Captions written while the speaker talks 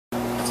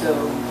So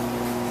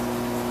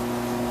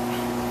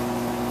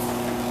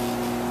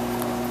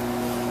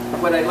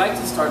what I'd like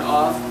to start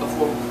off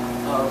before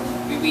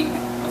we read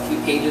a few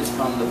pages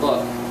from the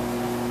book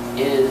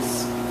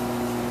is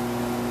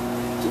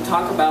to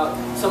talk about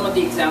some of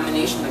the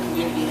examination the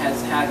community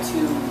has had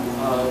to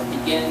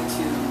begin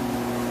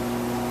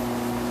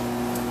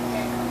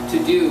to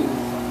do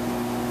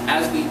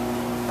as we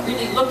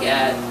really look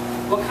at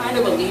what kind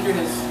of a leader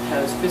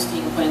has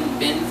Christine Quinn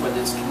been for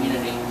this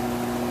community.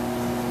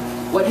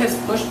 What has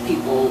pushed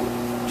people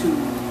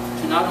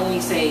to not only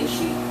say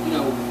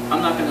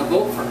I'm not going to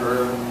vote for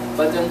her,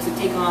 but then to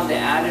take on the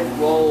added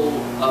role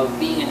of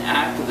being an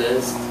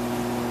activist,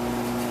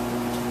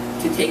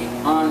 to take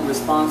on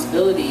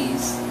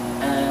responsibilities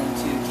and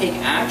to take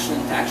action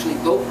to actually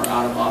vote her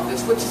out of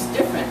office, which is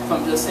different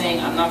from just saying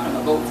I'm not going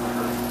to vote for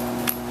her.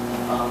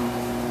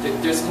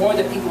 There's more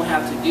that people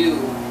have to do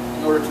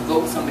in order to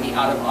vote somebody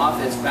out of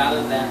office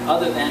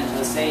other than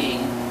just saying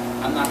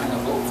I'm not going to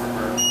vote for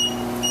her.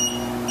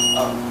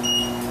 I'm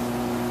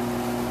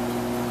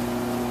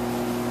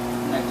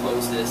going to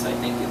close this. I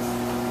think it's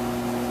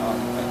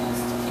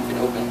let's keep it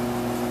open.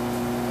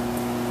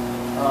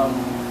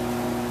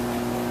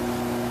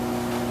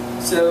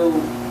 So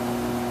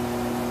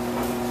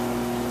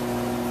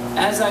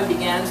as I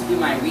began to do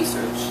my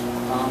research,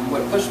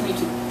 what pushed me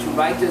to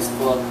write this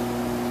book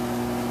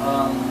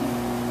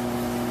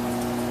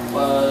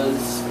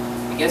was,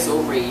 I guess,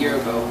 over a year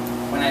ago,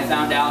 when I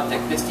found out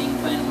that Christine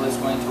Quinn was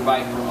going to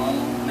write her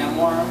own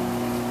memoir.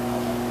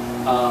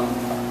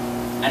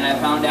 And I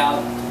found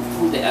out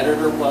who the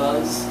editor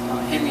was,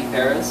 Henry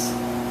Flores,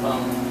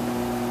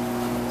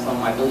 from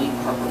I believe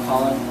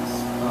HarperCollins.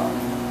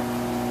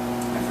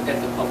 I forget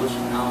the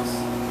publishing house.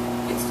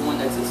 It's the one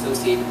that's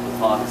associated with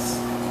Fox.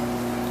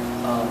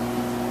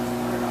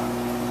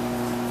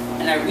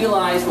 And I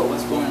realized what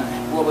was going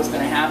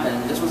to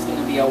happen. This was going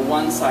to be a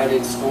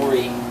one-sided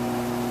story.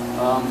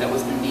 That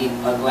was going to be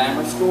a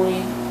glamour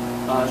story.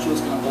 She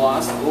was going to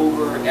gloss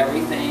over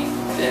everything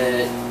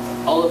that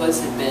all of us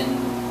had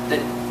been.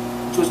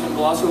 She was going to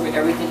gloss over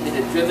everything that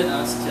had driven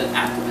us to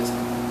activism,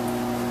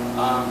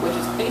 which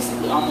is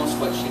basically almost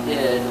what she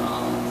did.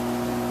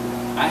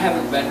 I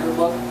haven't read her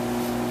book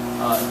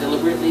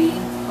deliberately,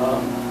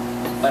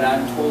 but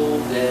I'm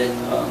told that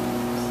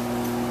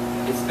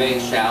it's very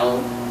shallow,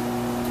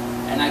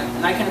 and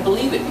I can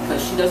believe it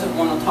because she doesn't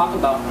want to talk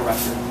about her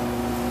record.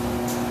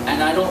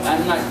 And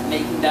I'm not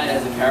making that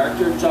as a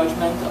character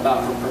judgment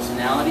about her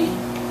personality.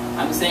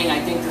 I'm saying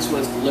I think this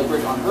was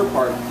deliberate on her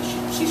part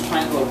because she's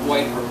trying to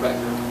avoid her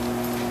record.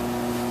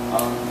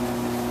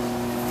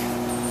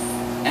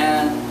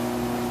 And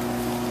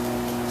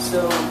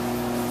so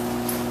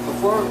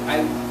before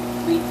I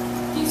read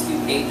these few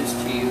pages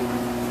to you,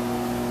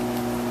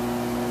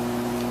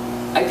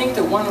 I think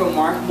the one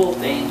remarkable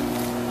thing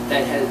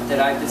that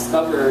I've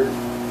discovered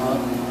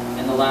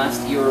in the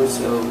last year or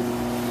so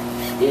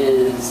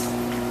is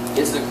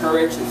the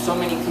courage that so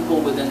many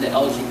people within the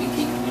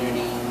LGBT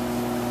community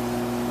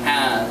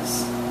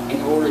has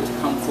in order to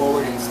come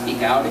forward and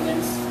speak out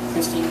against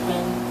Christine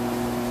Quinn.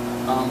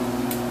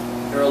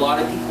 There are a lot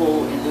of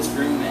people in this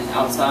room and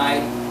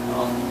outside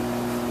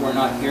who are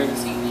not here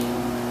this evening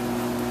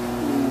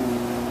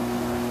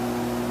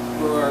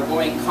who are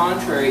going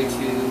contrary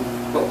to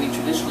what we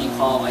traditionally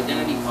call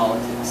identity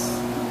politics.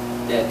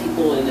 That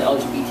people in the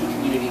LGBT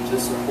community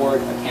just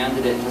support a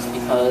candidate just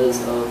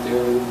because of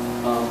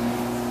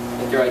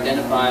that they're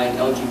identified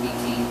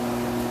LGBT.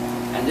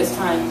 And this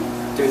time,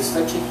 there's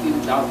such a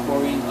huge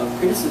outpouring of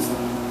criticism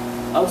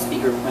of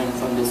Speaker Quinn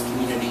from this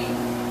community.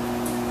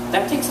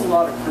 That takes a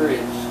lot of courage.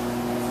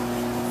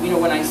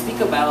 When I speak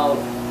about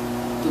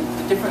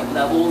the different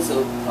levels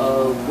of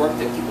work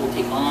that people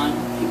take on,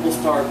 people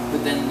start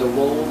within the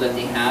role that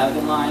they have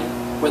in life.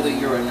 Whether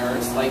you're a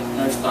nurse, like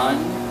Nurse Dunn,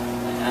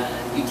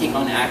 and you take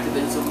on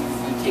activism,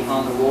 you take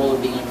on the role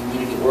of being a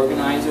community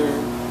organizer,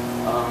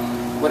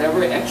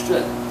 whatever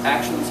extra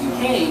actions you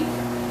take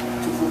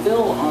to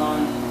fulfill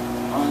on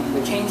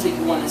the change that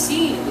you want to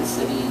see in the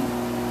city,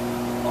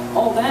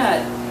 all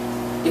that,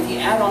 if you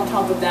add on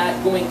top of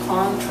that going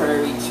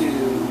contrary to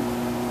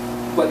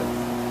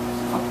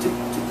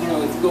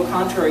if you go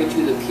contrary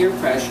to the peer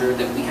pressure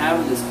that we have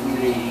in this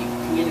community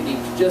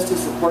just to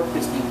support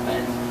Christine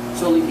Quinn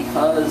solely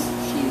because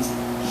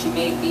she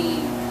may be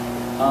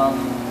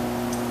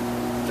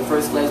the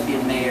first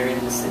lesbian mayor in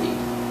the city.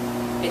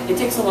 It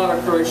takes a lot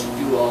of courage to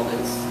do all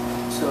this.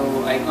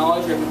 So I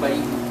acknowledge everybody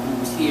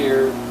who's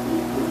here,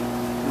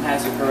 who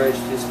has the courage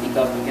to speak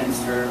up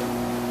against her.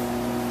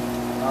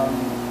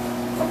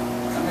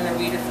 I'm going to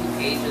read a few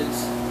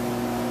pages.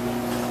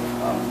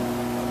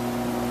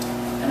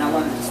 And I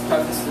want to just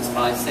preface this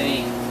by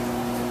saying,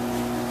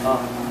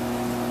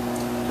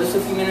 just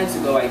a few minutes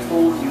ago I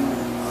told you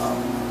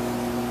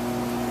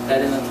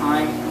that in the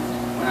time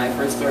when I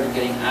first started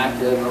getting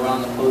active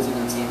around the closing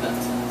of St.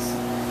 Vincent's,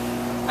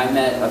 I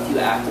met a few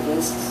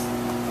activists.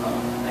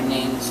 I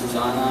named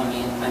Susanna,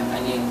 I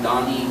named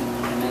Donnie,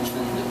 I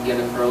mentioned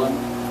Yetta Perlin.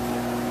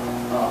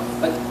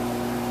 But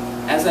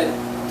as I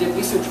did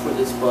research for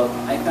this book,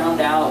 I found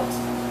out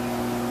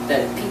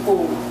that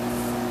people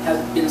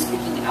have been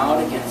speaking out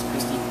against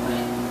Christine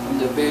Quinn from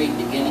the very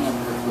beginning of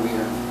her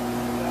career.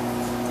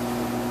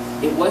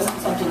 It wasn't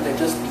something that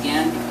just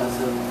began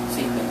because of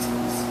St.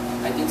 Vincent's.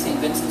 I think St.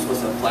 Vincent's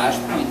was a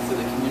flashpoint for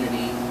the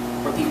community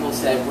where people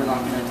said, we're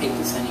not going to take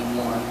this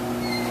anymore.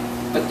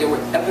 But there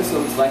were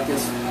episodes like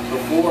this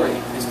before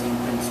in Christine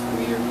Quinn's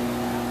career.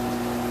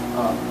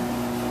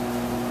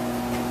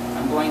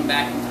 I'm going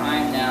back in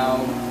time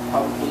now,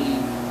 probably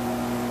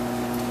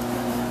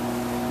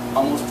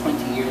almost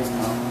 20 years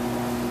now.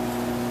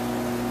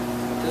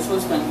 This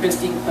was when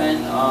Christine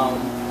Quinn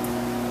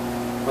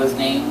was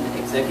named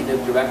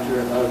Executive Director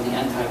of the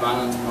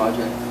Anti-Violence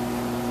Project.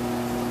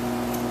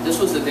 This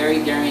was a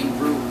very daring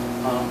group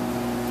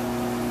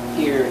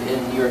here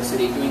in New York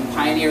City doing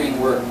pioneering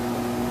work.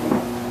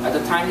 At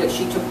the time that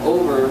she took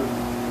over,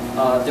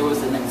 there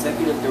was an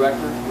executive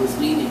director who was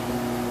leaving.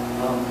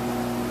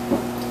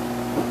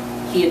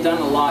 He had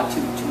done a lot to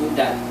move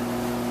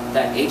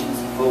that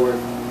agency forward.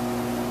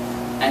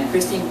 And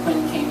Christine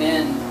Quinn came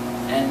in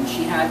and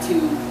she had to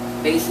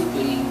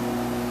basically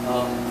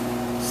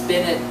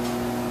spin it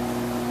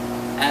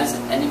as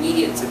an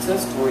immediate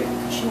success story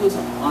because she was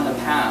on a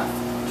path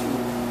to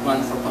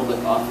run for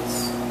public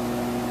office.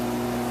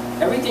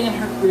 Everything in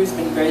her career has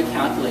been very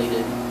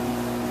calculated.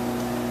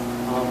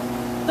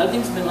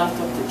 Nothing's been left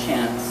up to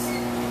chance.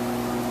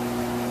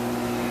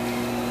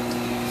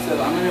 So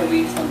I'm going to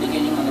read from the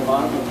beginning on the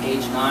bottom of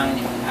page 9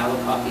 if you have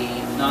a copy.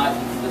 If not,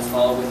 you can just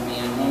follow with me.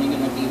 I'm only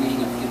going to be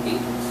reading a few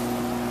pages.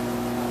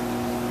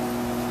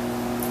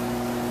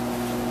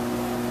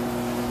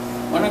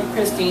 One of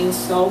Christine's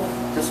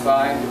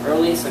self-described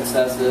early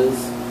successes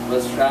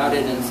was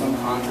shrouded in some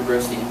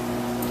controversy.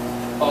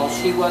 While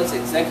she was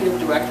executive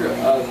director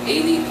of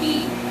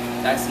AVP,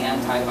 that's the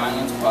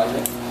Anti-Violence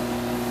Project,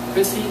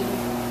 Christine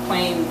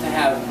claimed to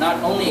have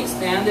not only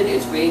expanded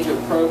its range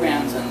of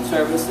programs and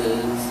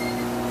services,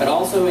 but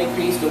also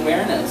increased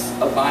awareness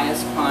of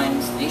biased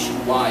crimes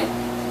nationwide.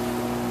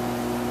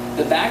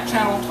 The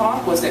back-channel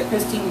talk was that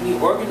Christine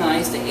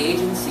reorganized the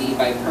agency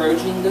by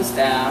purging the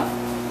staff,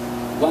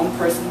 one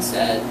person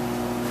said.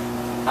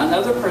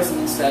 Another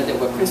person said that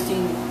what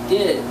Christine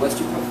did was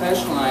to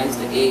professionalize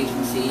the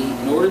agency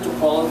in order to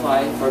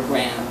qualify for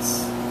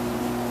grants.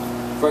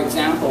 For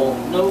example,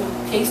 no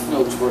case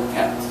notes were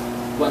kept,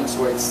 one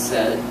source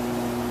said,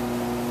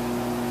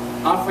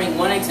 offering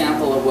one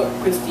example of what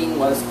Christine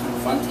was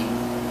confronting.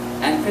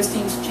 And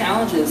Christine's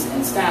challenges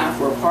in staff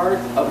were part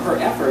of her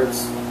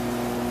efforts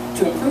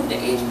to improve the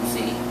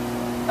agency.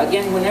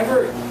 Again,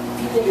 whenever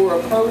people were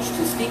approached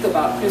to speak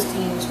about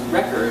Christine's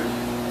record,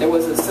 there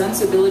was a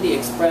sensibility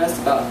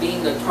expressed about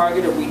being the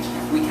target of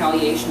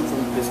retaliation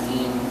from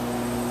Christine.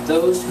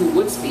 Those who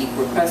would speak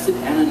requested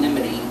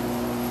anonymity,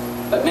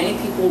 but many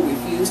people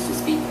refused to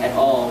speak at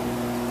all.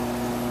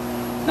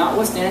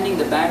 Notwithstanding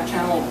the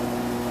back-channel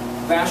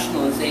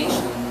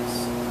rationalizations,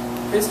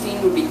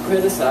 Christine would be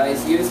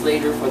criticized years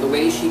later for the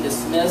way she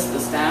dismissed the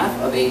staff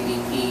of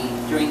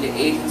AVP during the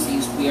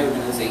agency's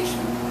reorganization,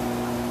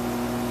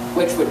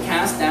 which would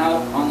cast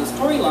doubt on the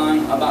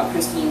storyline about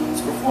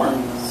Christine's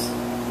reforms.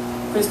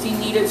 Christine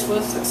needed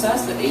swift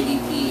success at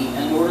AVP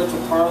in order to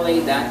parlay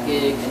that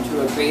gig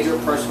into a greater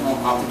personal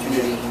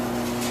opportunity.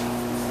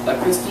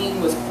 But Christine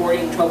was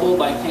courting trouble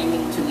by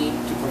claiming to need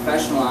to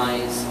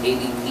professionalize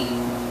AVP.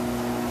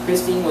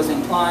 Christine was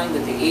implying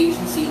that the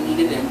agency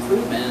needed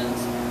improvement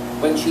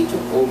when she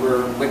took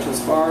over, which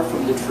was far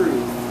from the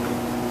truth.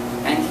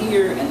 And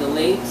here in the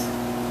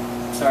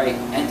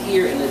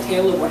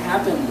tale of what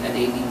happened at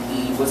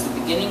AVP was the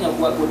beginning of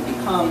what would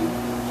become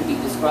to be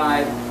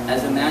described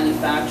as a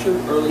manufactured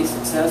early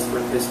success for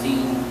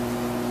Christine,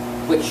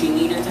 which she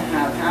needed to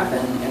have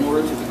happen in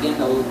order to begin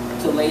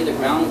to lay the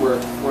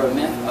groundwork for a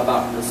myth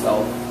about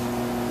herself.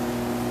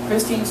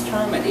 Christine's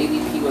term at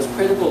AVP was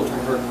critical to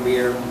her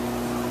career.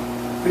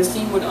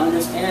 Christine would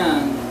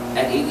understand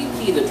at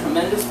AVP the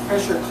tremendous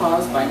pressure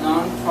caused by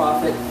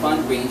nonprofit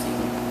fundraising.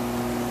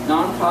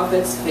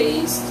 Nonprofits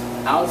faced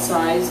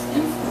outsized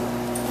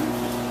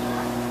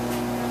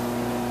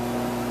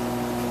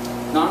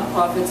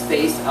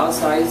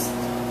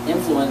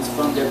influence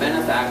from their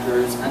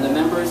benefactors and the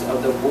members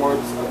of the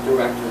boards of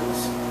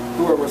directors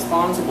who were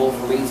responsible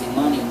for raising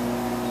money.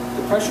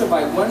 The pressure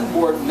by one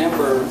board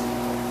member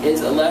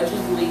is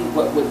allegedly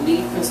what would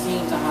lead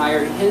Christine to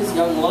hire his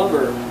young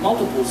lover,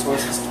 multiple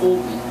sources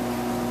told me.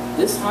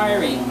 This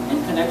hiring,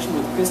 in connection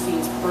with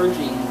Christine's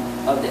purging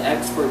of the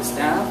expert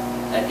staff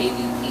at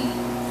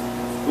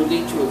AVP, would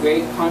lead to a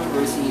great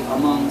controversy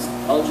amongst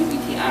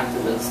LGBT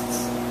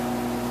activists.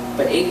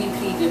 But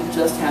AVP didn't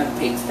just have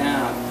paid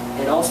staff,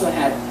 it also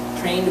had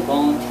trained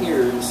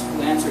volunteers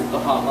who answered the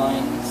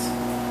hotlines,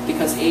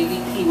 because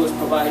AVP was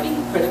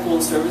providing critical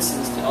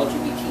services to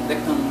LGBT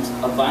victims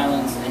of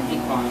violence and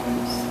hate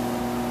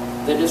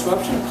crimes. The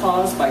disruption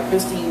caused by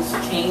Christine's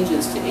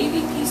changes to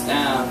AVP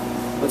staff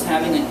was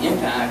having an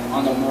impact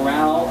on the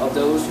morale of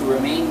those who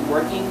remained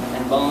working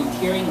and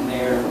volunteering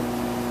there,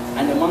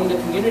 and among the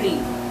community,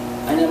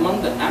 and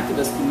among the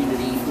activist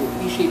community who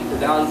appreciated the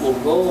valuable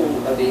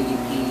role of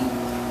AVP.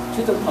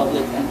 to the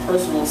public and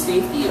personal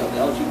safety of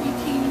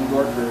LGBT New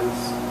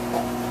Yorkers.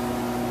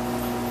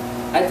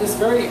 At this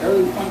very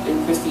early point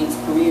in Christine's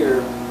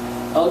career,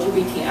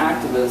 LGBT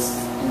activists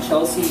in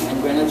Chelsea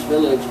and Greenwich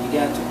Village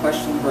began to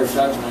question her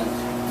judgment.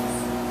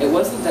 It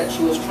wasn't that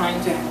she was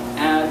trying to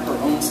add her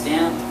own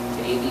stamp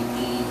to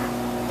ABP,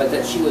 but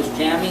that she was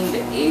jamming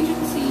the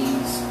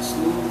agency's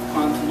smooth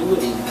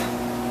continuity.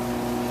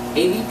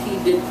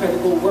 ABP did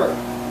critical work,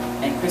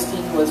 and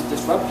Christine was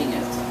disrupting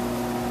it.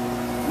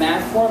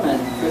 Matt Foreman,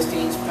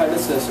 Christine's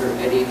predecessor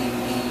at ABP,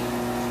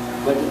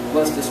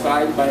 was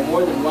described by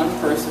more than one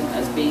person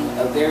as being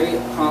a very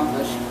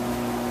accomplished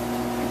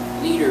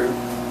leader,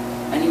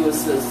 and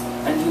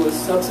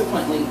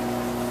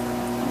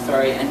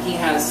he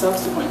has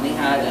subsequently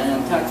had an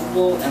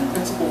impeccable and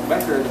principled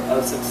record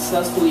of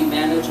successfully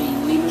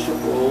managing leadership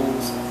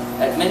roles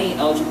at many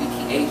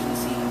LGBT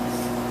agencies.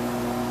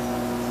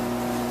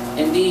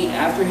 Indeed,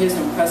 after his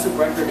impressive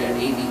record at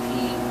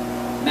ABP,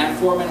 Matt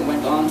Foreman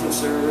went on to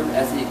serve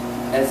as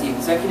the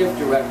executive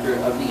director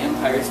of the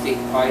Empire State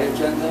Pride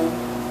Agenda,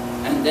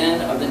 and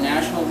then of the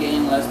National Gay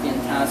and Lesbian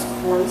Task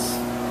Force.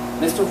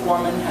 Mr.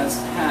 Foreman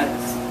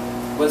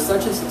was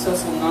such a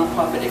successful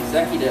nonprofit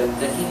executive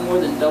that he more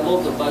than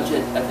doubled the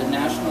budget at the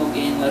National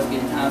Gay and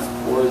Lesbian Task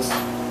Force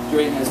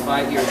during his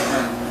 5-year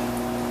term.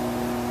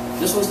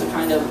 This was the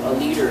kind of a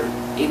leader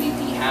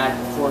ABP had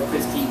before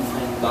Christine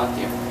Quinn got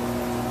there.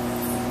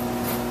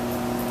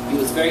 He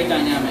was very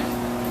dynamic.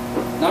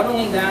 Not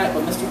only that,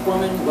 but Mr.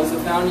 Foreman was a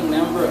founding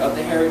member of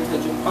the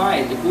Heritage of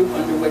Pride, the group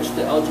under which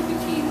the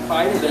LGBT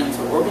Pride events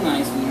are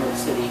organized in New York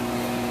City.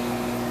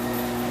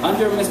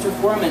 Under Mr.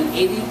 Foreman,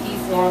 ABP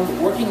formed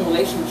working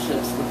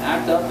relationships with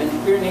ACT UP and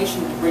Queer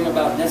Nation to bring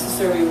about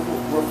necessary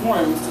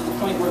reforms, to the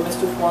point where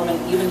Mr. Foreman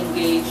even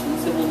engaged in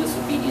civil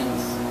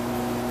disobedience.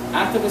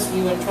 Activists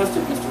knew and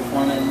trusted Mr.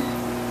 Foreman,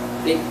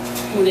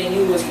 who they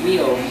knew was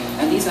real,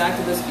 and these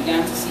activists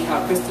began to see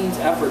how Christine's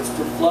efforts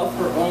to fluff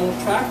her own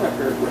track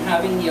record were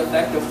having the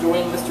effect of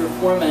throwing Mr.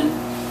 Foreman,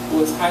 who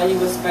was highly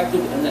respected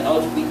in the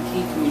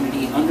LGBT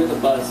community, under the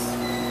bus.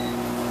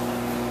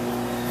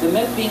 The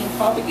myth being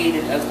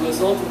propagated as a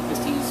result of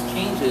Christine's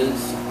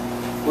changes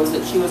was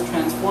that she was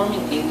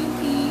transforming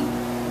ABP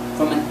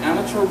from an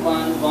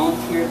amateur-run,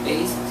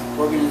 volunteer-based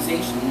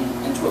organization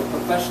into a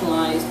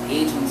professionalized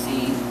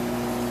agency.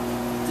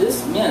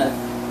 This myth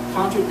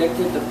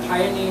contradicted the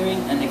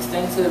pioneering and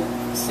extensive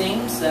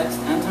same-sex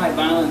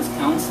anti-violence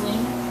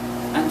counseling,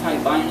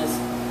 anti-bias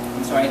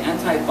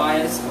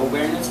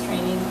awareness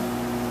training,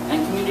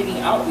 and community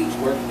outreach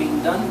work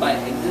being done by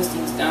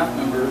existing staff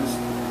members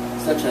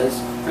such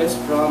as Chris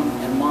Drum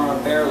and Mara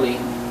Barley,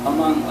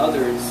 among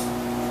others.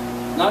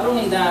 Not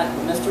only that,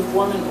 but Mr.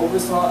 Foreman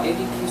oversaw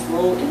ABP's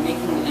role in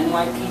making the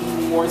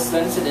NYPD more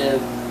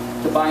sensitive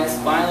to biased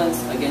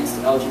violence against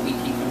the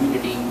LGBT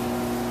community.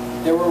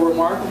 There were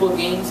remarkable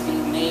gains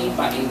being made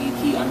by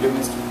ABP under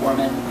Mr.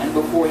 Foreman, and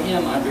before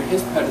him under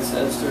his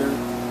predecessor,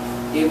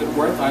 David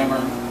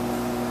Wertheimer.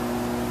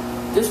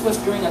 This was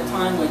during a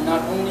time when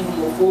not only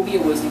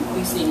homophobia was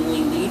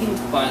increasingly leading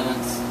to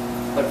violence,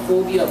 but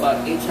phobia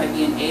about HIV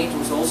and AIDS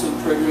was also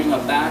triggering a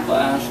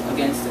backlash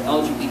against the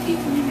LGBT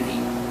community.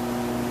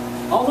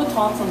 All the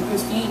talk from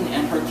Christine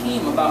and her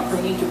team about her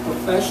need to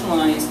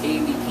professionalize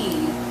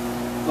ABP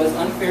was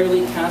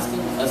unfairly casting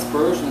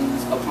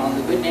aspersions upon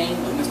the good name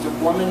of Mr.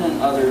 Foreman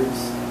and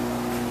others.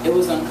 It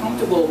was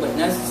uncomfortable but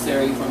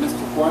necessary for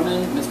Mr.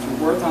 Foreman, Mr.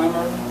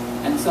 Wertheimer,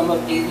 and some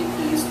of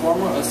ABP's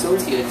former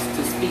associates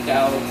to speak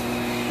out.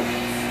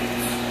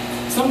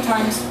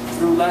 Sometimes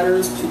through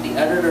letters to the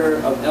editor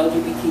of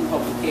LGBT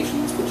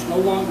publications, which no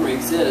longer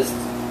exist,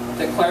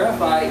 to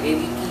clarify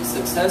ABP's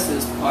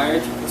successes prior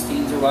to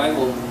Christine's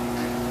arrival.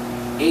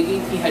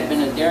 ABP had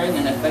been a daring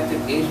and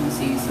effective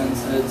agency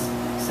since its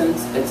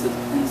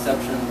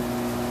inception.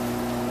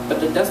 But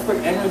the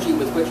desperate energy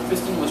with which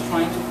Christine was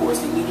trying to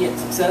force immediate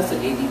success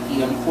at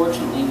ABP,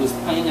 unfortunately, was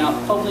playing out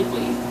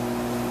publicly,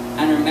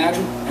 and her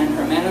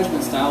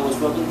management style was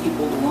rubbing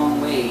people the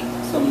wrong way,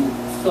 some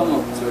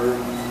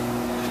observed.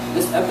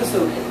 This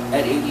episode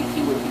at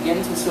ABP would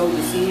begin to sow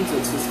the seeds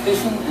of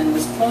suspicion and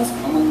mistrust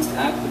amongst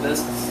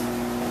activists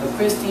of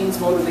Christine's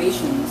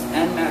motivations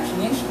and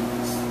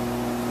machinations.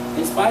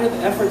 In spite of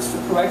efforts to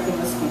correct the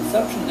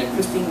misconception that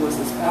Christine was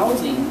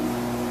espousing,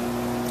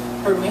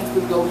 her myth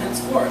would go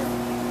henceforth.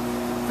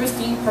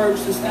 Christine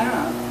purged the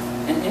staff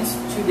and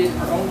instituted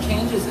her own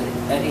changes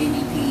at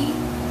ABP,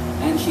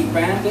 and she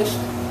brandished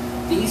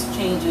these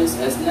changes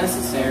as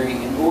necessary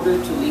in order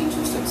to lead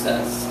to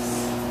success.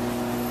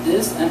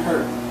 This and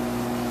her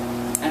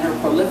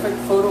prolific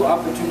photo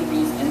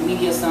opportunities and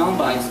media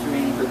soundbites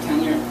during her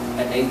tenure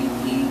at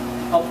ABP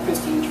helped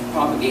Christine to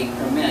propagate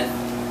her myth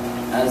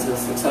as a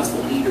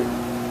successful leader.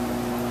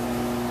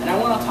 And I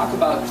want to talk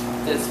about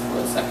this for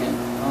a second.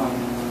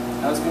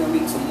 I was going to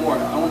read some more.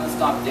 I want to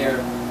stop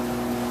there.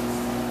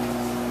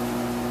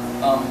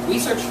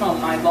 Research from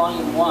my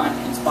Volume 1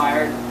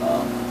 inspired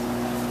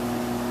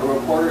a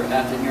reporter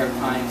at the New York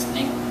Times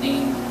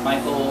named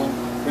Michael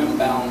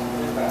Grimbaum.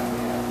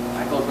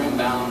 Michael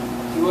Grimbaum.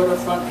 He wrote a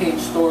front page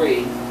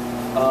story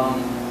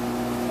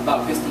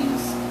about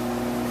Christine's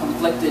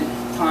conflicted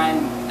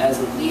time as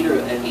a leader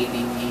at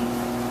ABP.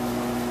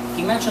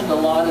 He mentioned a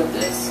lot of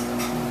this,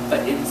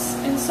 but in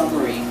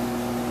summary.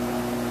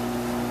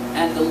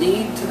 And the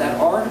lead to that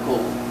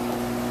article,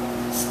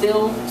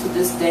 still to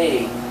this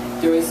day,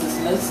 there is this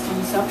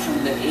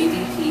misconception that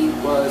ABP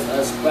was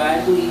a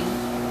scraggly,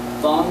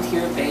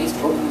 volunteer-based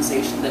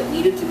organization that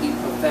needed to be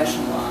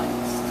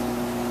professionalized.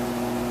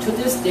 To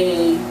this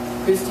day,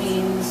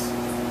 Christine's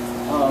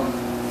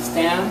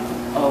stamp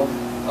of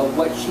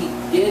what she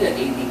did at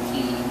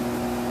ABP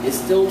is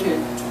still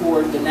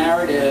toward the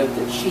narrative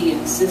that she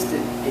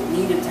insisted it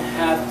needed to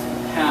have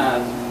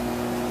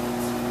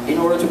in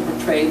order to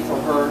portray for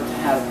her to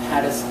have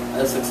had a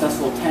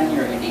successful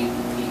tenure at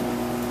ABP.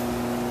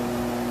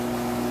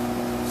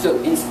 So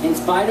in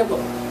spite of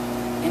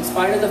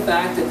the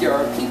fact that there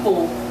are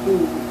people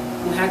who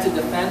had to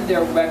defend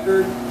their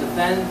record,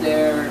 defend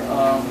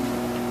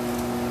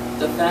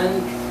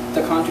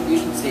the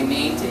contributions they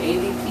made to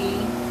ABP,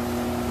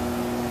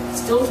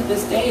 still to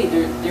this day,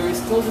 there is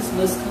still this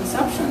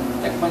misconception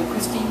that when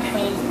Christine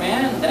Quinn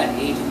ran that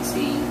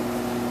agency,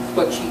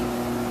 what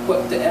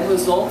the end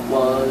result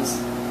was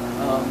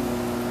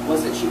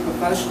that she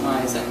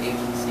professionalized that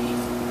agency.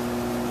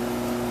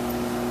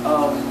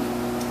 I'm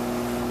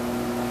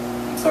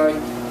sorry. I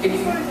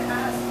just wanted to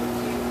ask you,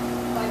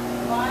 like,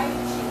 why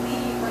did she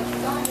leave? Like,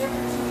 she's only there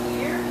for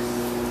 2 years.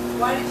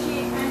 Why did she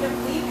end up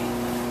leaving?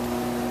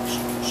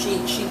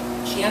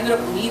 She ended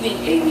up leaving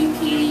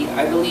ABP,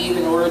 I believe,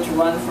 in order to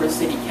run for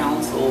city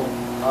council.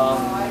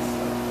 I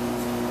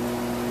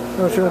see.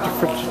 Those are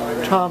for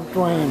Tom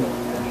Dwayne.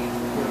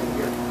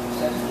 Your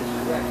assessment is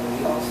correct, but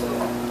he also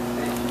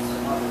mentioned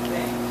some other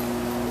things. He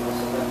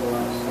also left a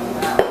lot of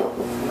stuff out.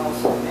 He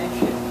also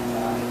mentioned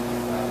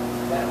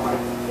that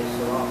article pissed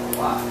her off a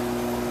lot.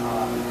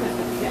 Because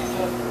the end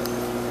of her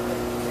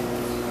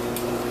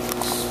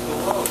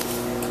below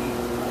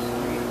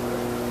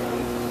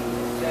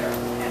etc.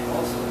 And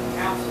also the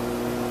council.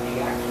 She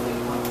actually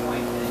at one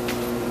point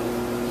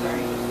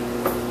concerning the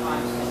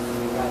time since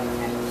we rather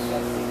than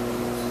discuss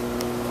these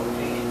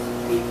opinions of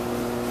people,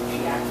 she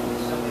actually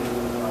somebody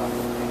who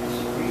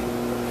disagreed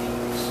with her, she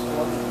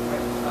exploded the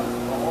president of the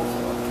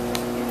also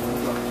in the New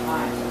York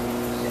Times, I think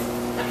she said,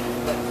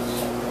 let us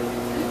separate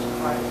into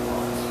private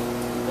laws.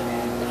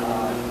 And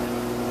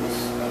this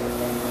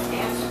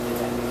answer to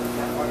that, because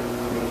that article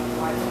created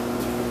quite a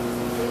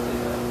completely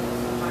the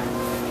time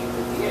that she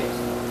really is.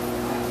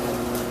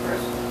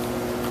 Person.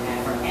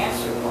 And her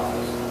answer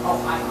was,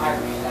 oh, I'm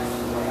Irish, that's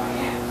the way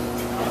I am.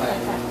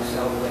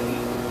 So when he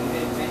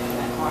didn't mention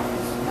that part,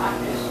 it's not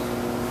just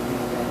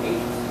that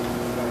agency,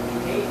 but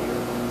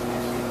behavior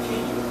has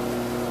continued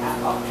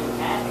up to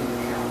and in the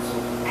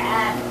council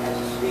and as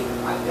a speaker.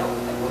 I've dealt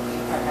with that book,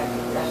 I had to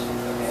address it,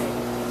 okay?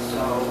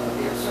 So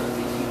there are certain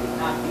things he did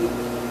not deal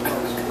with. It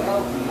goes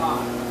well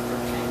beyond her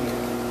tenure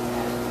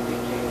as the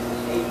dictator of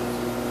this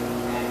agency.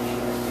 And she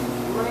has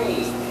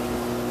enraged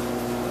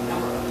a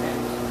number of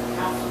members of the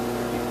council with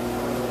her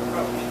dictatorial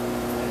approach.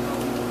 I know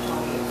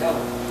Tony Azella,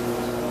 who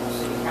was a former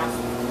city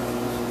councilman,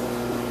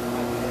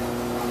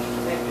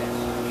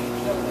 she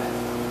killed that.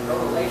 Her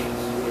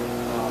relations with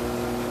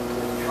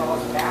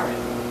Charles Barrett,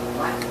 the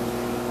black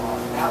community, are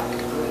about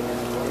as good as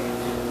the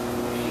relations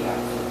with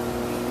Shiites the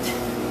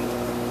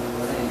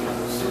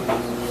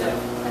Sunnis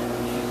themselves.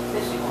 She's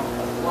pissing off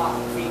a lot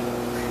of people.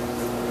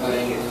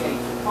 He is getting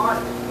to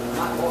part of it,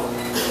 not all of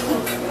it.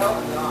 Well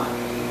beyond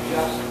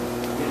just,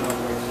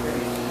 her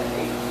experience in that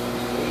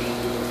agency.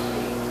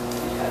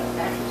 She's got a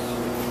passion.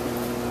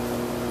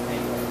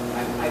 Anyway,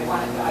 I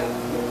wanted to,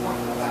 your point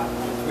about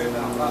Rip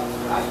Van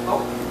Robinson, I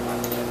spoke to him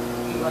about that.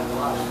 He left a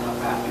lot of stuff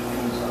out.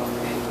 So,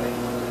 anyway,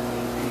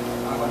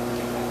 I want to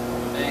take that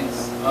point. Thanks.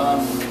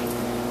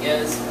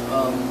 Yes,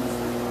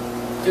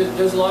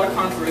 there's a lot of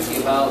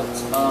controversy about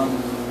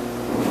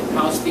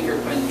how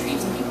Speaker Quinn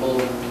treats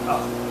people.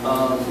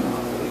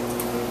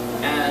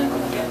 And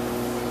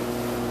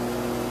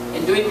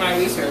in doing my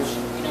research,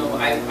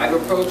 I've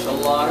approached a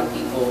lot of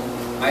people.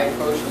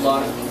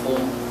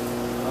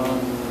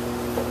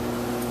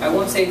 I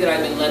won't say that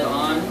I've been led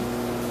on,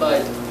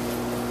 but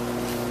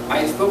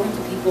I've spoken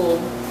to people.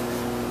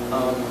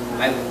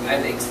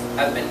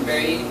 I've been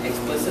very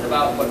explicit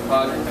about what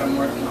project I'm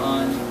working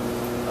on.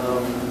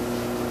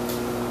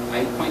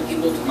 I point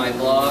people to my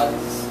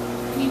blogs.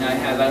 I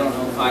have,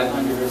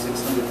 500 or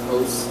 600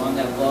 posts on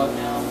that blog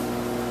now.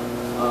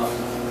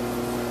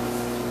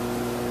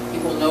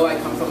 People know I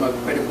come from a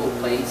critical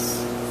place.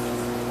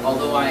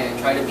 Although I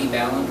try to be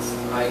balanced,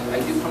 I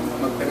do come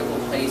from a critical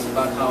place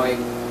about how I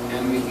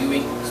am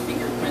reviewing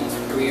Speaker Quinn's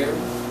career.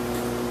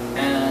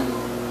 And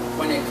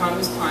when it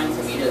comes time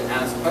for me to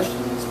ask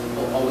questions,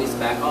 people always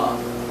back off.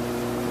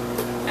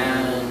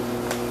 And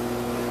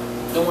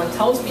no one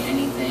tells me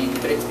anything,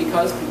 but it's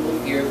because people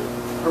fear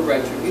her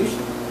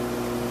retribution.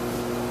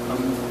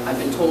 I've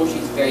been told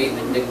she's very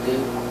vindictive.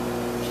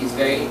 She's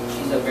a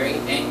very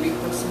angry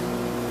person.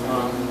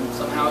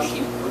 Somehow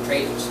she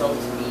portrays herself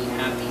to be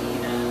happy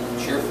and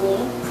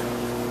cheerful,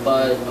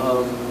 but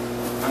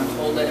I'm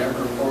told that at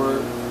her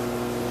core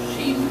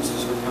she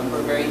loses her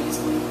temper very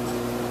easily.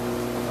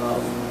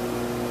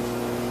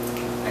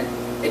 And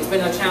it's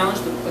been a challenge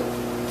to put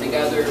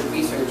together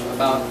research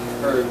about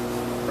her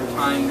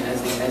time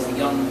as a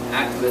young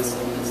activist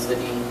in the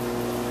city.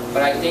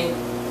 But I think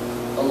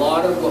a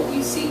lot of what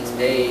we see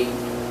today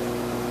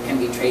can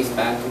be traced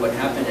back to what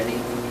happened at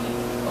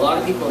APP. A lot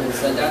of people have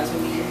said that to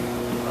me.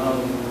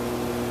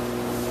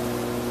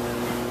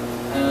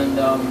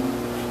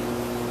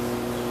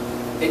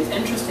 It's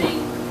interesting,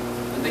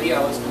 the video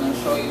I was going to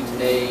show you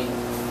today,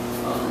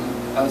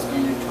 I was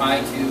going to try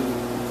to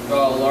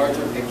draw a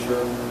larger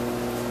picture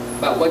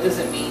about what does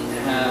it mean to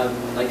have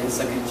like a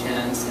second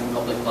chance in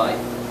public life.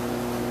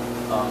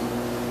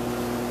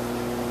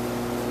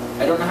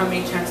 I don't know how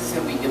many chances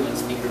have we given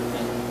Speaker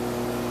Quinn.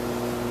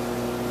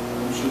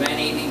 She ran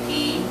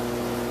AVP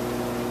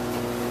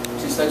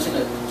to such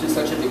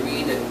a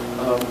degree that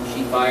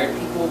she fired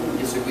people who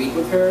disagreed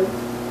with her.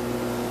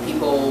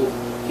 People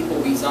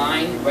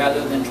resigned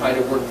rather than try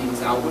to work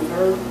things out with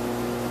her.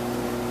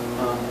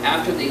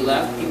 After they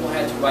left, people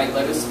had to write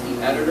letters to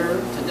the editor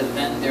to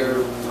defend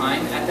their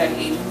time at that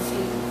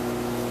agency,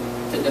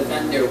 to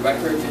defend their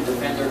record, to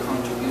defend their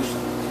contribution,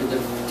 to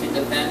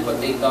defend what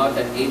they thought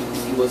that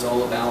agency was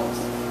all about.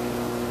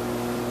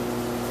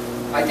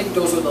 I think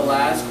those were the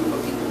last group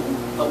of people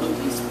who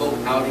publicly spoke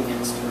out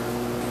against her.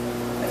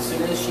 As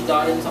soon as she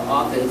got into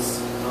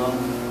office,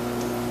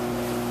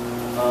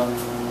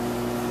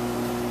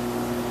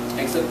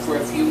 except for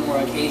a few more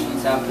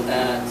occasions after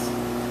that,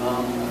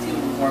 a few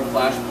more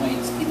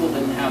flashpoints, people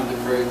didn't have the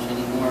courage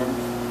anymore.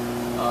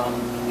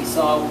 We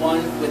saw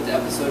one with the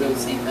episode of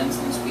St.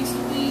 Vincent's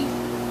recently.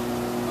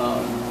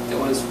 There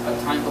was a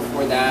time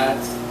before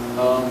that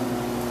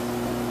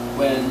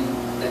when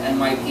the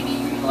NYPD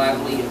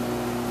unilaterally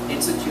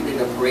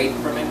instituted a parade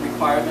permit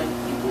requirement.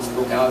 People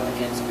spoke out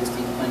against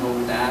Christine Quinn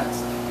over that.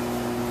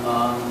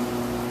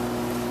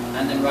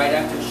 And then right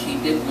after she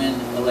did win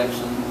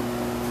election,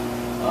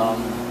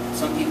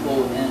 some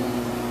people in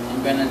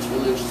Greenwich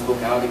Village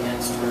spoke out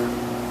against her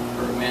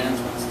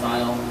management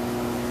style.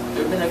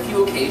 There have been a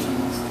few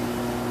occasions,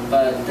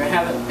 but there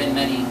haven't been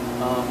many.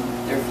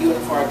 They're few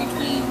and far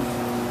between.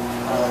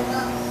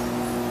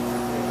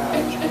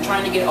 And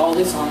trying to get all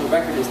this on the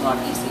record is not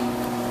easy.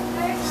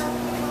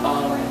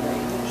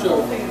 The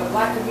whole thing in the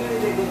black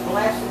community, they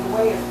blasted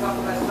away and stuff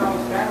about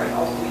Charles Barrett.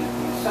 Oh, the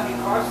Sonny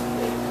Carson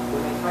did,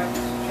 when they tried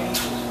to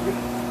change the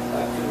street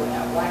to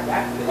a black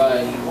activist.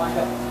 Right. He wound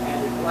up, and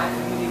the black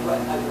community,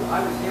 I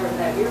was there at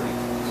that hearing,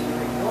 so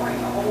you're ignoring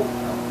the whole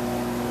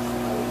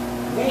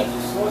names,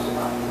 just slows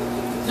about it.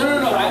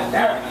 No. Charles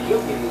Barrett,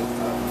 he'll give you.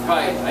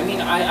 Right. I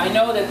mean, I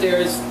know that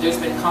there's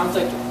been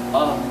conflict.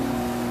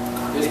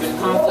 There's been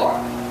conflict.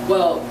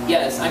 Well,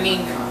 yes. I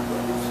mean,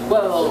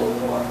 well,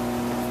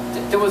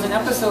 there was an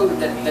episode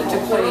that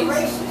took place.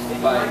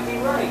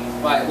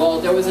 Right. Well,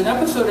 there was an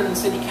episode in the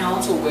city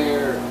council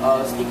where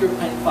Speaker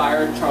Quinn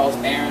fired Charles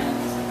Barron.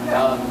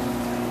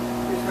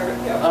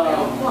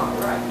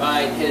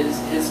 Right.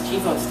 His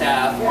chief of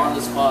staff on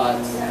the spot.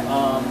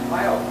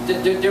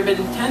 There have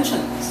been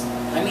tensions.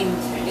 I mean,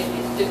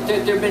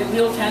 there have been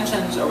real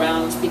tensions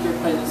around Speaker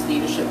Quinn's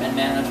leadership and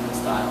management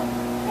style.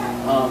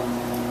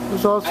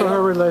 There's also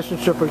her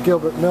relationship with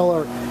Gilbert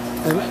Miller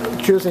and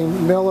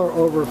choosing Miller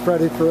over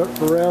Freddie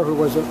Ferrer, who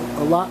was a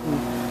Latin.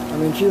 I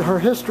mean, her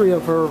history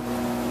of her,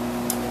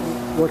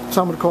 what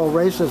some would call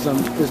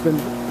racism, has been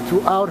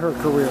throughout her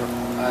career.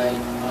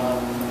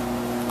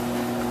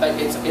 But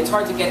it's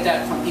hard to get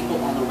that from people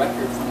on the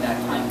record from that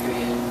time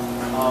period.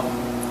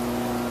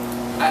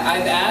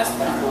 I've asked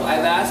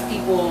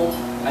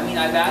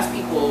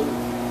people,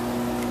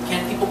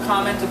 can people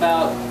comment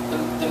about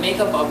the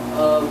makeup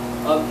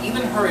of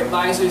even her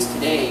advisors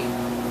today?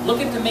 Look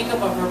at the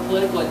makeup of her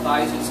political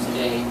advisors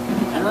today.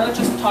 And I'm not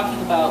just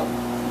talking about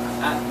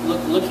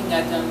looking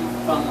at them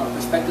from a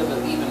perspective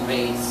of even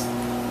race.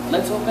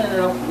 Let's open it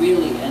up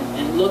really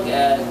and look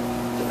at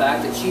the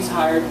fact that she's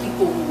hired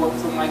people who worked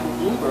for Michael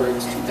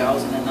Bloomberg's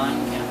 2009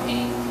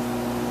 campaign.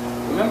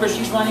 Remember,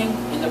 she's running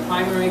in the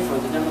primary for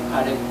the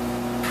Democratic,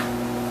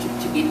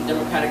 to be the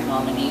Democratic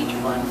nominee to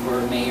run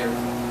for mayor.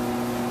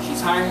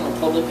 She's hiring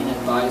Republican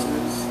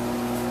advisors.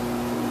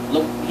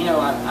 Look, you know,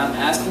 I'm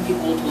asking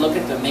people to look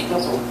at the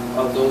makeup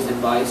of those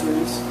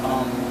advisors.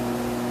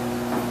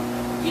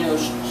 You know,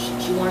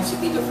 she wants to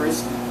be the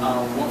first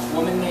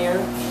woman mayor.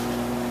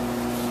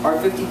 Are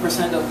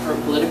 50% of her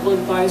political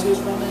advisors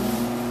women?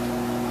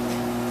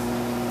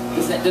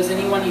 Does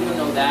anyone even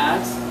know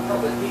that? No,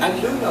 but people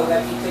do know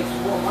that she takes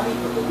more money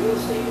from the real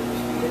estate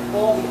industry than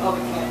all the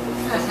other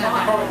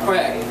candidates.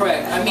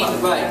 Correct. I mean,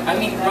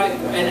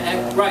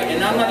 right.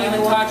 And I'm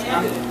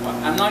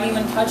not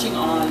even touching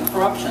on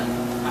corruption.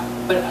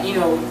 But you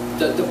know,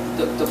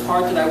 the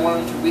part that I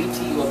wanted to read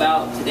to you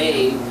about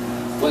today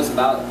was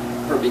about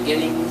her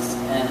beginnings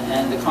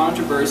and the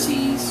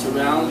controversies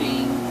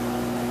surrounding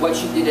what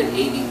she did at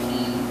AVP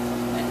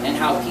and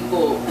how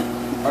people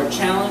are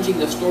challenging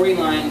the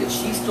storyline that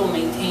she still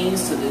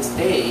maintains to this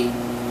day,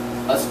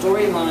 a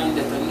storyline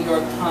that the New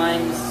York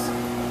Times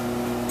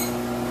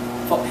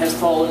has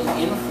fallen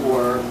in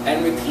for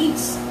and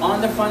repeats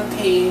on the front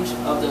page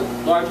of the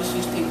largest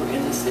newspaper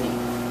in the city.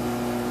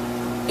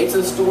 It's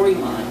a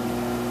storyline.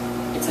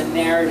 It's a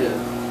narrative.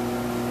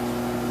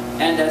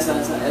 And as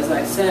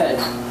I said,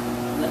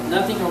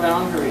 nothing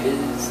around her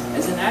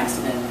is an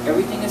accident.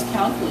 Everything is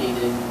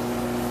calculated.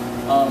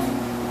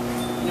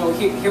 You know,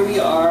 here we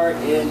are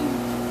in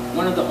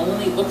one of the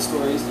only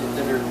bookstores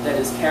that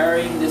is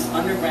carrying this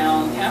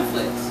underground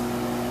pamphlets.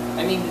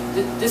 I mean,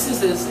 this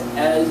is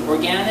as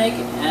organic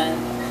and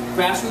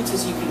grassroots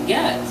as you can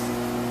get.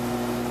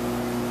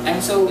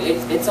 And so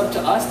it's up to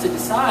us to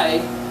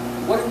decide,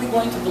 what are we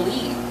going to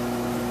believe?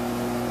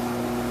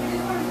 I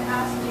just wanted to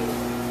ask you,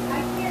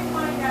 I can't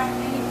find out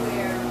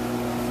anywhere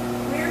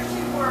where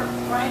she worked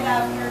right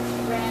after she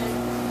ran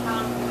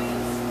Tom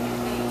Wayne's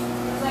campaign.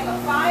 It was like a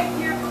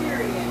 5-year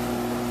period,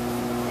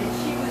 and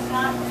she was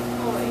not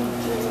employed.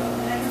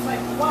 And I was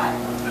like, what?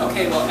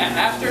 Okay, well,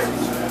 after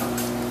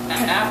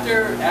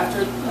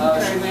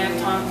she ran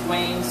Tom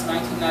Wayne's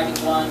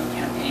 1991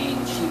 campaign,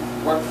 she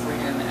worked for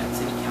him at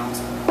City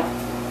Council.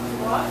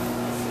 What?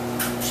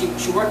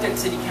 She worked at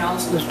City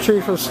Council. As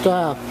chief of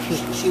staff.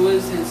 She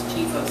was his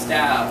chief of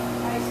staff.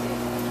 I see.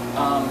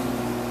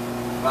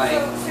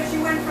 Right. So she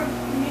went from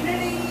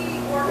community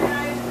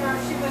organizer, or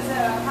she was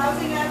a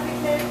housing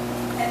advocate.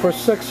 And For then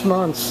 6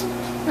 months.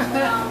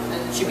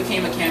 And she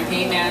became a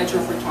campaign manager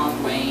for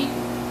Tom Wayne.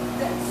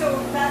 So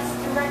that's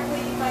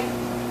directly, like,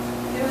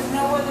 there's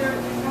no other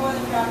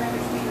job in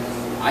between those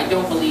two. I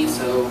don't believe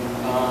so.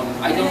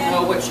 I don't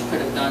know what she could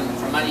have done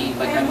for money,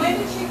 but And when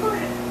did she go to,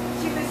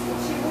 she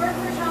worked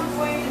for Tom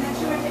Wayne, and then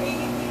she went to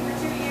ADP for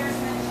 2 years,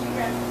 and then she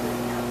ran for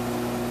City Council.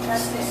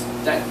 That's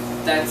it.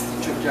 that's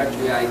the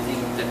trajectory I think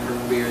that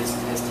her career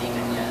has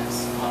taken,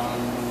 yes.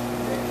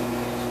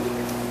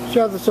 She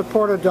had the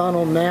support of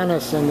Donald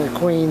Maness in the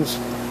Queens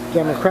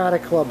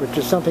Democratic Club, which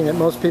is something that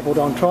most people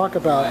don't talk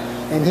about. Right.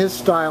 And his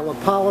style of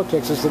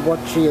politics is what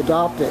she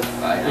adopted.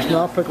 Right, It's I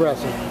know. not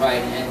progressive.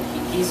 Right, and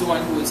he's the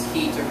one who was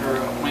key to her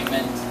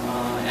appointment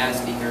as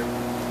speaker.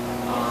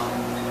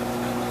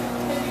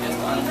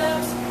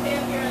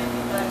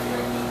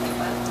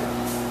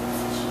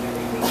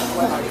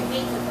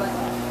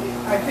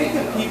 I think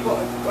that people,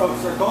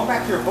 going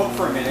back to your book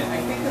for a minute, I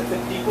think that the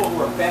people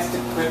who are best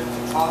equipped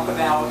to talk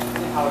about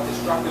how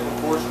destructive a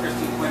force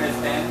Christine Quinn has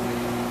been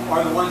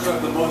are the ones who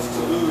have the most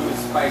to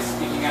lose by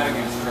speaking out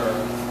against her.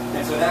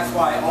 And so that's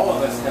why all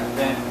of us have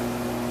been,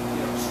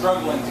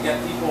 struggling to get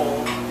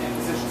people in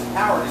positions of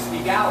power to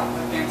speak out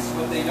against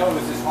what they know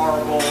is this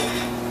horrible,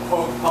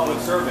 quote, public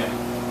serving.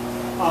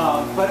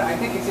 But I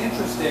think it's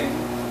interesting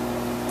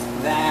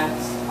that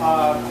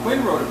Quinn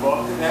wrote a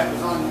book that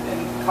was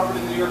and covered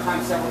in the New York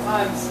Times several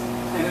times,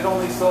 and it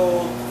only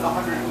sold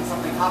 100 and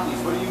something copies.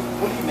 What do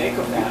you make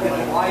of that?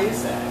 Like, why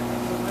is that?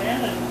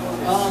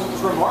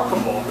 It's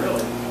remarkable,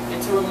 really.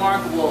 It's a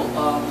remarkable.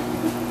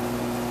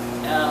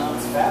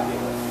 It's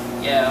fabulous.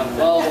 Yeah.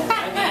 Well,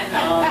 I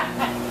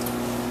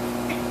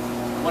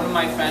mean, one of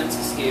my friends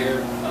is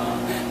here.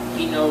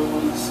 He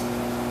knows.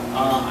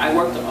 I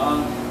worked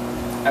on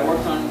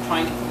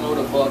trying to promote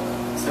a book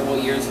several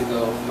years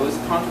ago. It was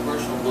a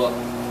controversial book,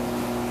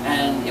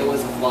 and it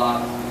was a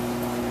flop.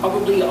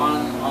 Probably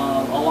along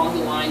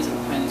the lines of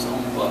Quinn's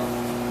own book.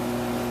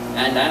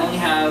 And I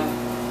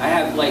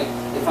have like,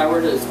 if I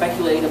were to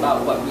speculate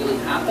about what really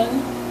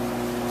happened,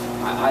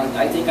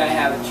 I think I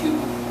have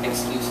 2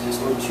 excuses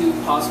or 2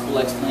 possible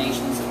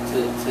explanations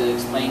to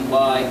explain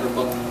why her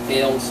book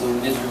failed so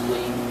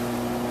miserably.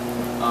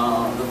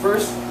 The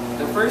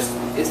first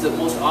is the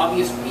most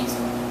obvious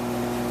reason,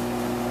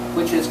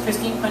 which is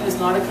Christine Quinn is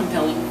not a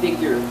compelling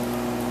figure.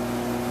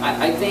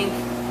 I think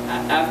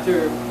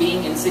after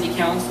being in City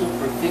Council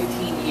for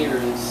 15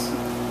 years,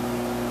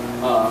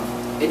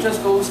 it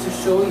just goes to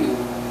show you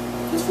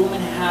this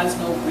woman has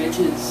no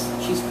bridges.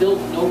 She's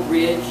built no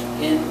bridge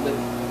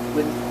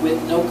with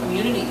no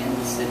community in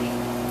the city.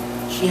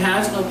 She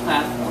has no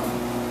platform.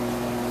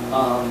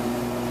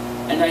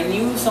 And I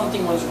knew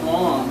something was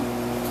wrong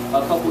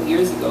a couple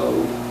years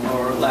ago,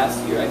 or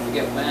last year, I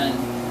forget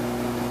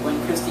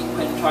when Christine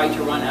Quinn tried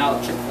to run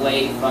out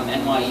Chick-fil-A from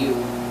NYU.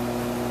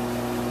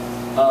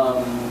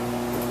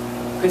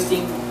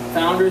 Christine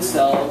found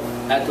herself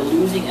at the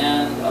losing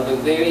end of a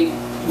very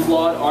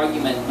flawed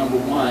argument. Number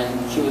one,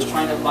 she was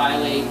trying to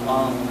violate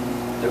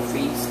the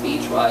free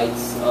speech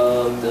rights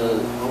of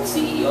the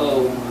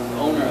CEO,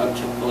 owner of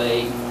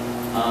Chick-fil-A,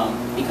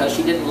 because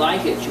she didn't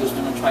like it. She was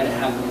going to try to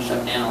have them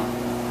shut down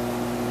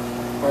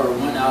or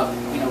run out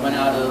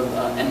of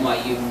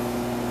NYU.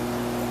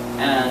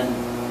 And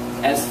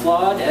as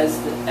flawed as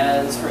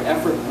her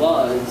effort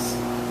was,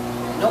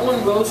 no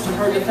one rose to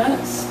her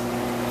defense.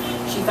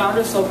 She found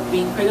herself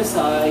being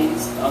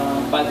criticized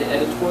by the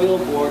editorial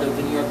board of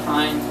the New York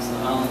Times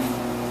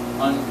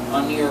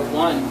on New York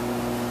One,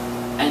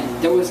 and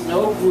there was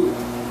no group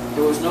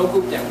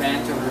that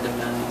ran to her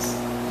defense.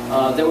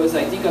 There was,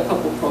 I think, a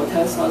couple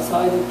protests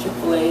outside of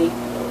Chick-fil-A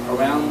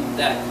around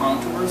that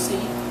controversy,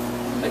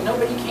 but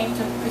nobody came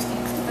to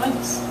Christine's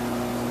defense.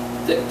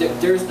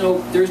 There's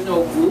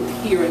no group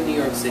here in New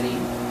York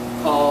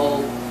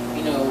Called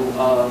you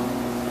know,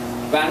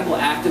 radical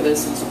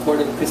activist in support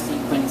of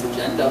Christine Quinn's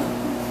agenda.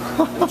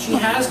 I mean, she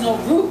has no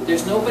group.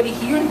 There's nobody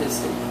here in this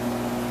city,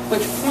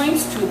 which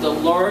points to the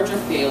larger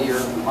failure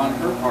on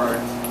her part,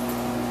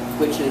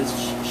 which is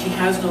she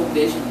has no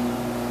vision.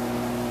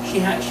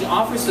 She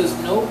offers us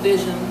no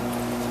vision,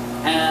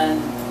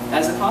 and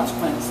as a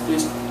consequence,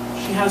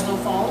 she has no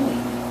following.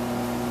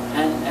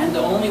 And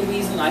the only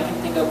reason I can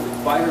think of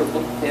why her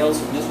book fails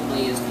so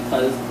miserably is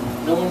because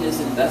no one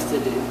is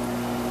invested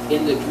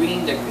in the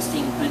dream that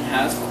Christine Quinn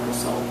has for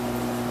herself.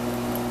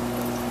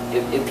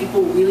 If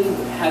people really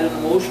had an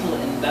emotional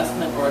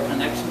investment or a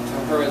connection to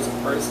her as a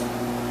person,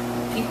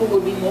 people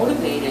would be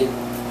motivated.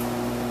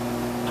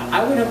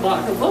 I would have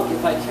bought her book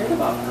if I cared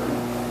about her.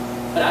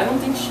 But I don't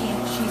think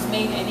she's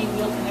made any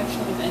real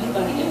connection with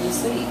anybody in the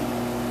city.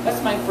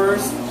 That's my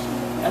first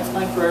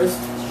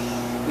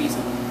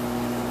reason.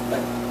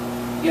 But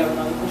you have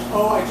another question?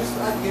 Oh, I just,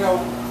 you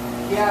know,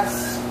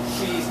 yes,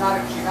 she's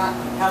not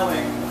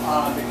compelling.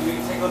 If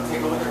you take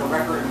a look at her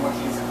record and what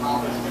she's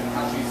accomplished and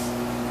how she's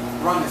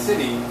run the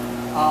city,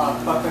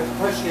 but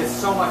because she has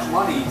so much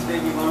money,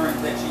 today we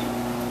learned that she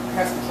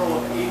has control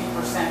of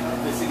 80% of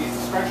the city's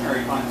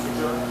discretionary funds,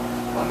 which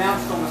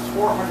amounts to almost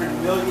 $400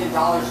 million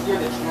a year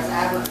that she has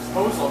at her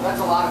disposal. That's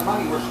a lot of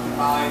money where she can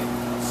buy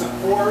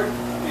support,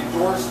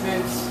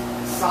 endorsements,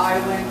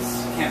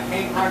 silence,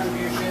 campaign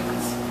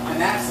contributions, and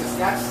that's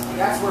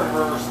where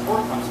her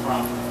support comes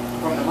from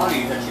the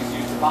money that she's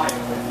used to buy it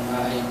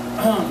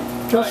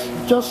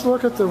with. Just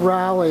look at the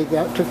rally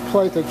that took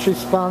place that she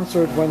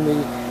sponsored when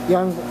the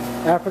young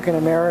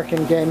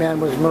African-American gay man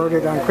was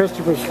murdered on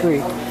Christopher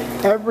Street.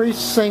 Every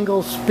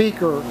single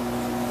speaker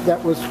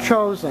that was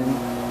chosen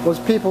was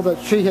people that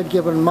she had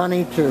given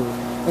money to.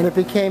 And it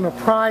became a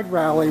pride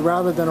rally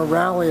rather than a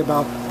rally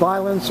about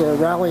violence or a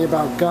rally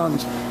about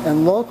guns.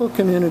 And local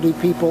community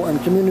people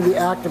and community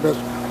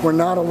activists were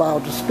not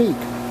allowed to speak.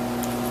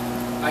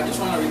 I just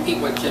want to repeat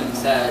what Jim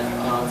said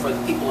for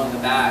the people in the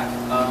back.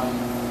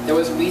 There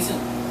was a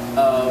recent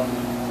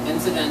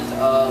incident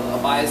of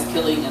a biased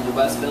killing in the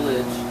West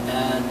Village,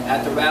 and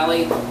at the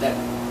rally that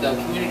the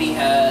community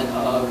had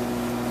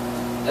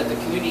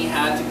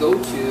to go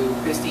to,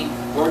 Christine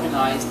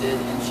organized it,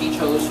 and she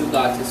chose who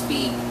got to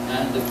speak.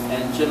 And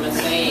Jim is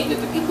saying that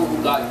the people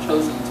who got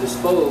chosen to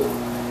spoke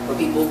were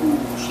people who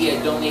she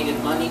had donated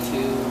money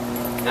to,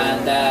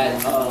 and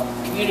that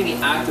community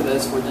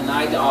activists were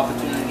denied the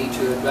opportunity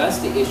to address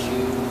the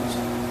issues.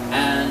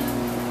 And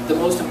the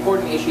most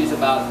important issues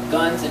about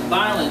guns and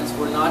violence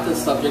were not the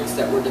subjects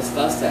that were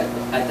discussed at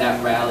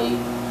that rally.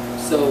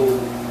 So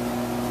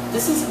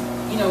this is,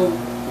 you know,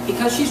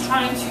 because she's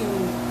trying to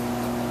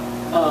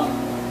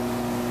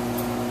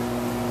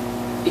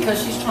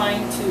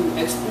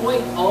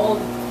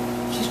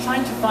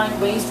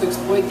find ways to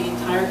exploit the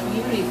entire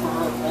community for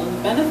her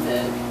own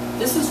benefit.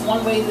 This is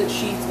one way that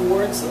she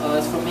thwarts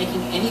us from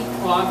making any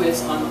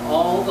progress on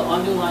all the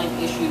underlying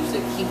issues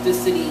that keep the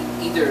city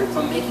either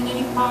from making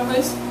any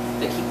progress,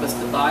 that keep us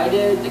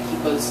divided, that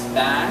keep us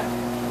back,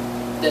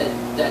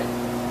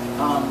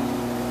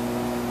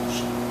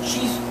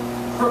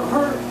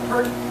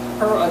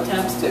 her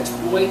attempts to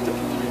exploit the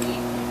community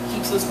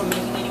keeps us from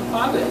making any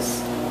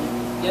progress.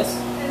 Yes?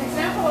 An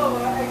example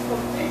of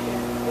exploitation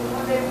is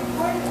when they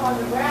reported on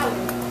the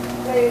rally,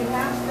 they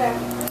announced that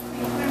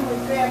Christine Quinn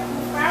was there, who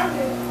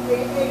founded the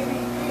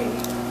ABP.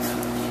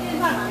 She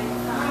didn't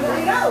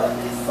know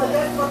this, but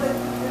that's what the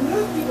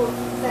news people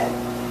said.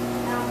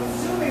 And I'm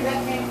assuming that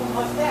came from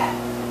her staff.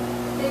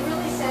 They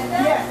really said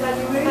that? Yes,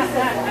 they really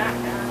said that.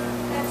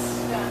 That's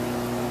stunning.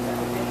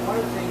 One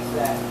of the things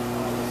that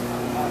is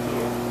coming out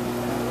here,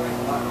 and I'm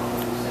learning a lot from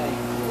what you're saying,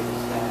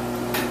 is that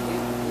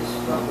this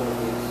struggle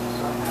is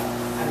somehow,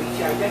 I mean,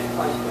 she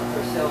identifies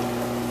herself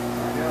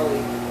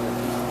primarily,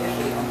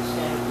 initially,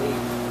 understandably,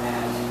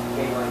 as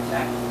gay rights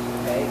activist,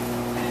 okay?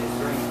 And it's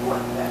very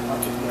important that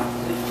much of the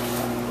opposition is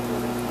coming from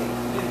within the gay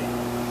community.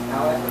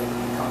 However, if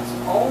it becomes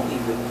only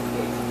within the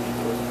gay community,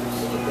 or is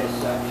perceived as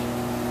such,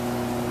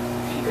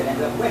 she could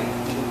end up winning,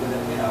 either with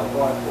a, you know,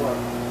 or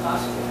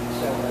possibly.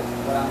 So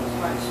what I was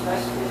trying to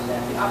stress is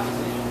that the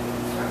opposition is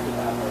concerned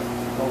about her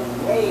go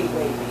way,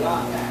 way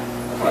beyond that.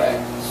 Okay?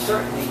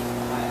 Certainly,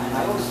 and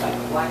I always cite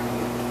the black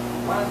community.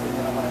 One of the things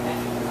that I want to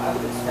mention is I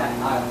live in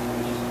Staten Island,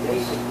 which is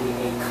basically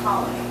a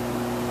colony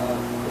of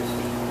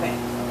Christine Quinn,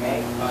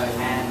 okay?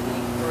 And the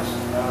first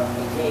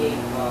gay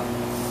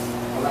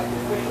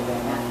elected official there,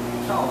 Matthew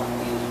Utah,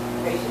 is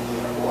basically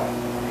a boy,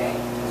 okay?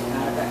 As a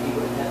matter of fact, he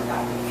would have never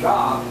gotten the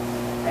job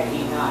had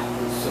he not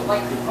been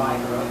selected by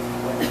her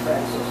when his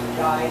predecessor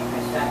died,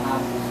 and Staten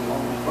Island was the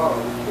only borough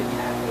which didn't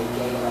have a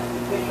gay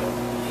elected official.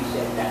 She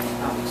said that's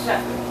not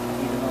acceptable,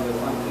 even though there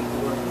were other people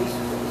who were at least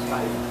that this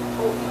guy is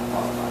totally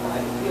unqualified.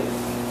 I didn't feel it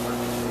being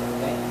purchased,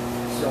 okay?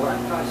 So what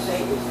I'm trying to say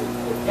is that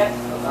the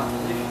depth of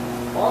opposition.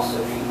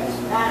 Also, she has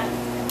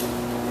managed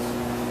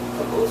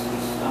Publicity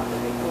stuff that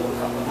they pulled a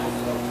couple of nights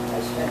ago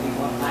as spending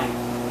one night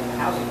in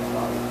the housing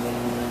authority.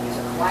 It's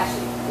a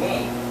classic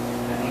game.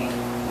 I mean,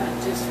 not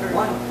just her.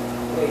 One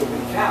way to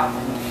reach out,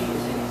 I mean, she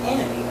is an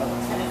enemy of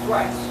tenants'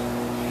 rights.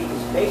 She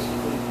is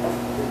basically the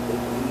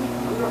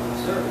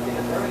Observer did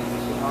a very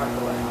interesting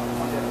article, and I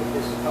wonder if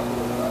this a couple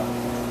of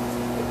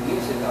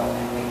years ago,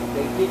 and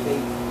they did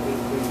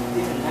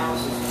an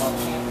analysis of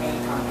campaign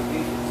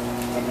contributions,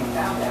 and they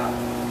found out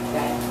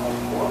that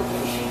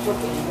she took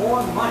in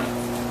more money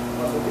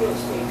from the real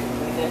estate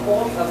community than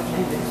all the other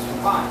candidates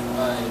combined.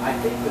 I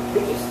think the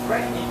biggest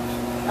threat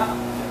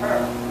to her,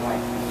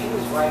 like she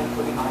was right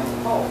pretty high in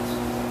the polls.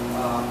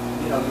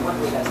 You know, you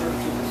wonder where that 32%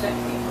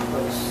 came from,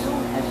 but as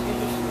soon as,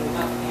 interestingly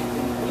enough,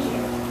 Anthony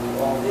Weiner, with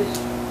all his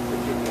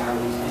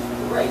peculiarities entered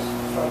the race,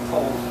 her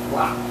polls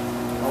dropped.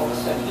 All of a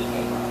sudden he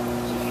came up.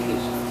 So she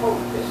is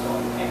totally pissed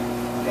off with him.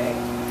 Okay?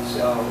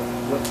 So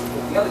what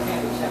the other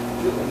candidates have to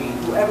do, I mean,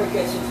 whoever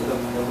gets into the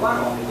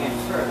runoff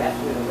against her, that's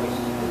where the race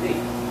is going to be.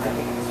 I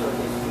think if it's her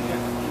against Weiner,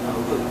 she's going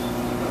to lose.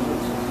 She's going to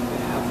lose. She's going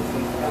to have to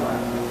think the hell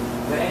out of it.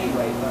 But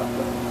anyway, the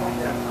point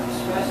that I'm trying to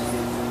stress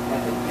is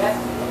that the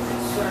depth of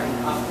concern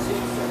and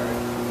opposition to her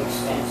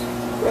extends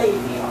way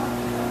beyond.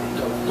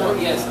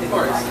 Yes, of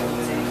course.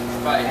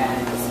 Right.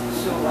 And the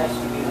civil rights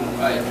community.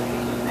 Right.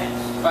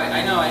 Immense. Right.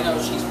 I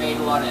know. She's made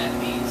a lot of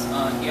enemies.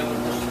 Do you have a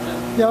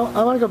question? Yeah,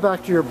 I want to go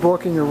back to your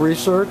book and your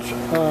research.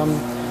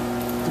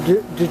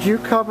 Did you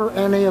cover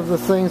any of the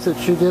things that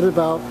she did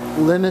about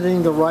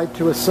limiting the right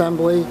to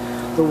assembly,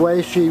 the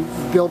way she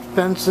built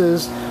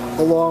fences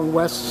along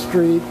West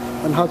Street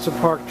and Hudson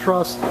Park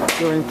Trust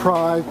during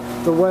Pride,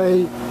 the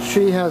way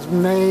she has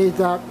made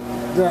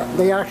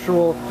the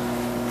actual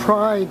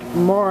Pride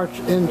March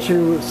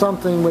into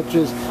something which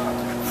is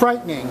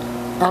frightening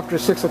after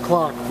 6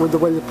 o'clock, with the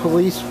way the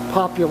police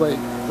populate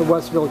the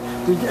West Village?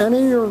 Did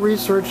any of your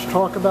research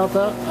talk about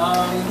that?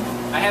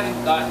 I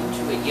haven't gotten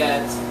to it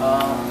yet,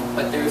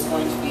 but there's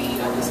going to be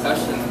a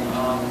discussion.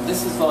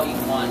 This is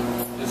volume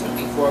 1. There's going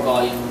to be 4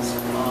 volumes.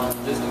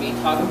 There's going to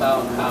be talk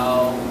about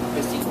how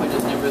Christine Quinn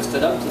has never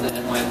stood up to the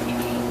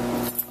NYPD.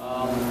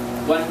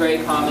 One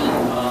very common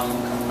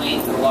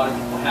complaint that a lot of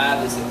people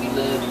have is that we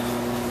live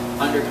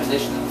under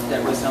conditions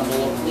that resemble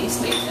a police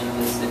station in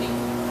this city.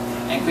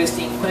 And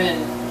Christine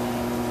Quinn,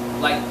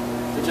 like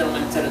the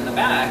gentleman said in the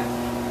back,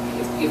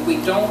 if we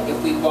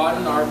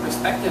broaden our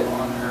perspective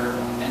on her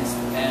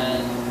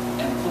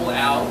and pull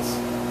out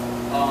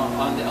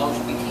on the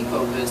LGBT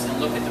focus and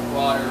look at the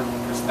broader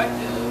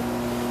perspective,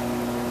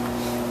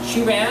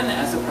 she ran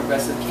as a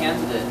progressive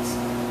candidate.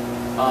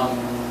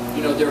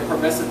 You know, there are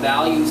progressive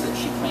values that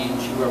she claimed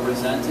she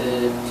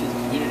represented to the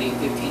community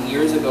 15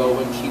 years ago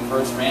when she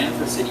first ran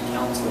for city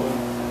council.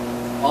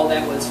 All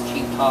that was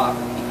cheap talk,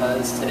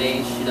 because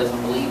today she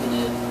doesn't believe in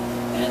it.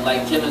 And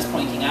like Jim is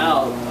pointing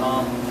out,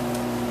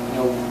 you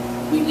know,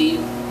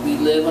 we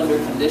live under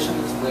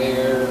conditions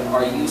where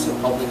our use of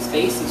public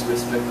space is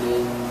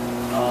restricted.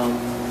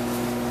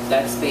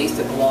 That space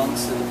that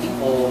belongs to the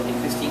people, and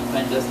Christine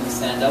Quinn doesn't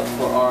stand up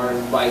for our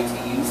right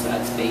to use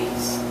that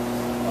space.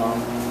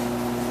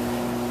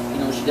 You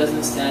know, she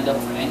doesn't stand up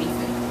for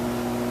anything.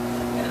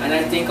 And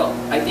I think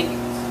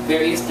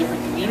various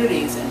different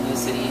communities in the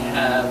city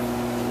have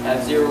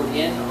zeroed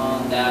in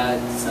on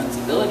that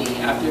sensibility.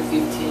 After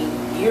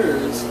 15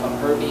 years of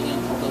her being in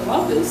public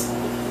office,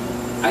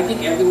 I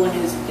think everyone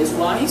is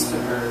wise to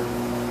her.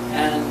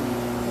 And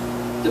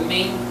you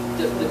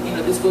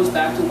know, this goes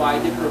back to why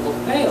did her book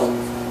fail.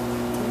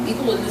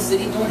 People in the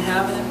city don't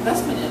have an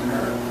investment in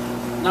her.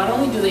 Not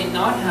only do they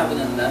not have an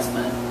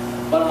investment,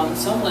 but on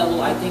some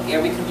level, I think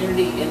every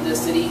community in the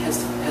city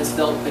has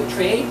felt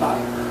betrayed by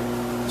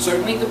her.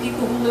 Certainly the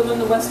people who live in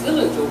the West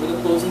Village over the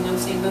closing of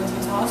St.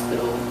 Vincent's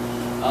Hospital.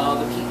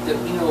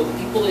 The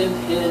people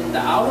in the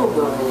outer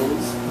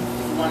boroughs,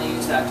 if you want to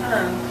use that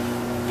term,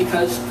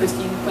 because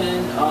Christine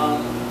Quinn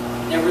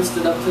never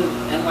stood up to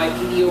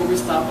NYPD over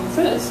stop and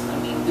frisk. I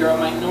mean, there are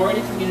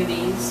minority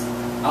communities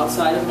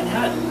outside of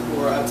Manhattan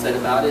who are upset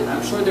about it.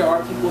 I'm sure there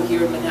are people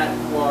here in Manhattan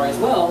who are as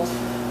well.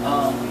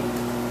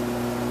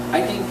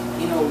 I think,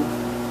 you know,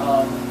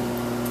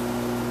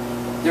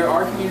 there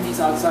are communities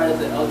outside of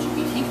the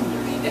LGBT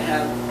community that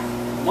have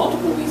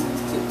multiple reasons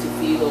to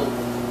feel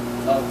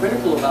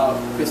critical about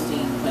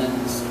Christine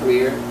Quinn's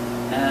career.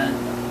 And,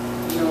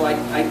 you know,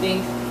 I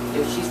think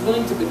if she's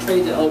willing to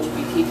betray the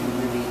LGBT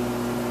community,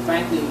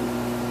 frankly,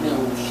 you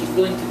know, she's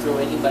willing to throw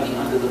anybody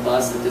under the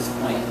bus at this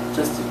point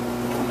just to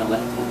become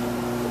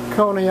elected.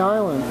 Coney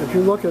Island, if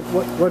you look at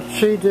what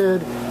she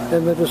did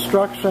in the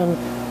destruction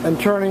and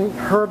turning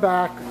her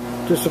back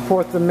to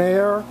support the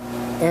mayor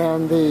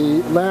and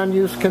the land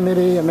use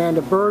committee,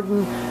 Amanda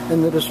Burden,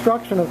 in the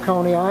destruction of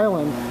Coney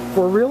Island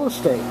for real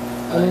estate.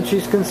 I mean,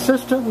 she's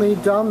consistently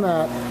done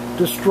that,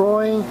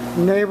 destroying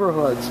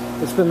neighborhoods.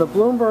 It's been the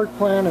Bloomberg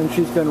plan, and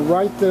she's been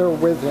right there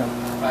with him.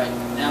 Right.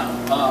 Now,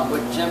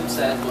 what Jim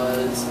said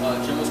was,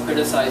 Jim was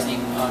criticizing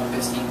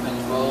Christine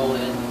Quinn's role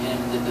in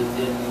the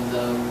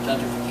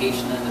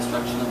gentrification and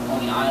destruction of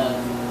Coney Island.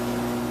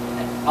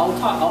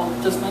 I'll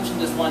just mention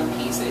this one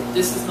piece.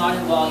 This is not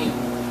in volume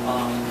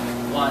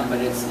 1, but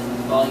it's in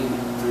volume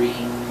 3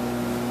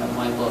 of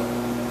my book.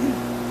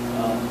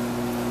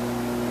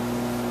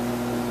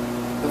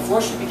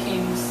 Before she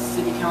became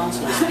city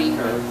council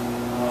speaker,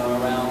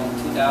 around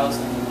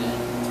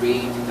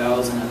 2003,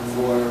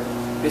 2004,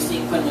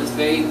 Christine Quinn was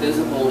very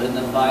visible in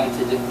the fight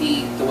to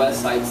defeat the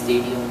West Side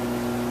Stadium.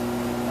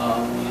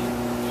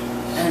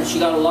 And she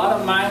got a lot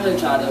of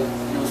mileage out of,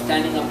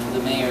 standing up to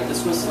the mayor.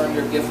 This was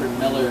under Gifford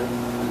Miller,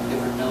 when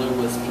Gifford Miller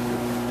was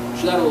speaker.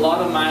 She got a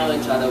lot of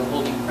mileage out of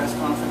holding press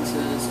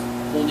conferences,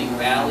 holding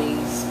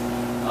rallies.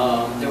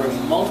 There were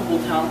multiple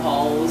town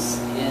halls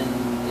in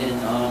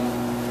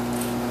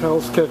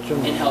Hell's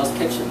Kitchen. In Hell's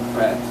Kitchen,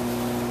 correct.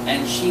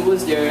 And she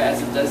was there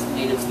as a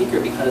designated speaker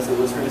because it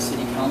was her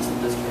city council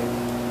district.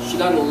 She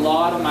got a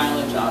lot of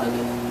mileage out of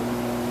it.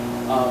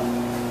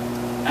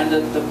 And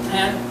the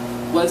plan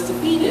was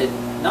defeated,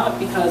 not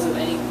because of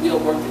any real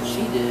work that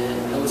she did.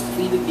 It was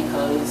defeated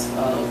because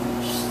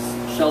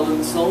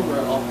Sheldon Silver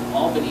of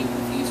Albany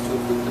refused to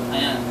approve the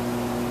plan.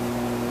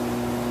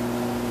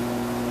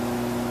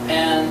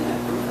 And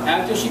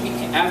after she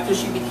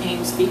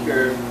became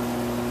speaker,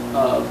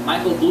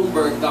 Michael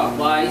Bloomberg got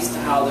wise to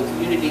how the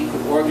community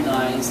could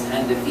organize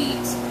and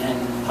defeat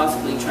and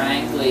possibly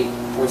triangulate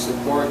for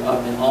support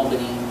up in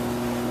Albany.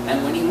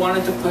 And when he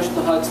wanted to push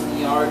the Hudson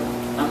Yards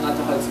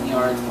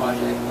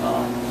project,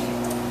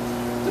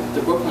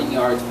 the Brooklyn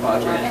Yards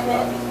project,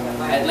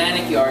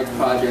 Atlantic Yards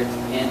project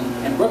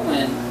in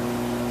Brooklyn,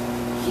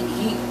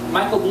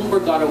 Michael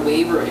Bloomberg got a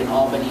waiver in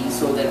Albany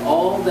so that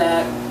all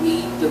that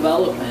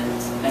redevelopment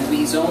and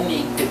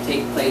rezoning could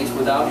take place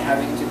without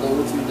having to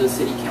go through the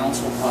city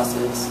council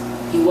process.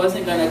 He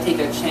wasn't going to take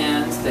a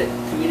chance that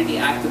community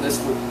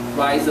activists would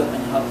rise up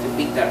and help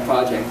defeat that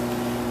project.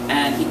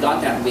 And he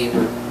got that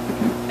waiver.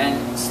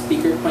 And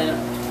Speaker Quinn,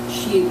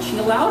 she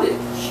allowed it.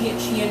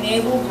 She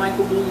enabled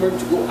Michael Bloomberg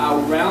to go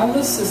around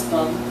the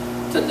system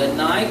to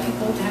deny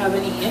people to have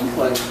any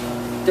input.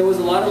 There was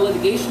a lot of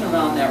litigation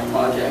around that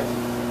project,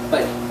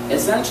 but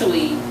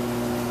essentially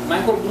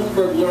Michael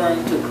Bloomberg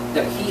learned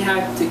that he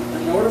had to,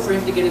 in order for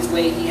him to get his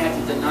way, he had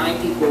to deny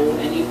people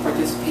any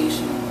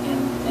participation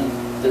in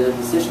the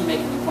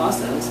decision-making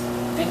process,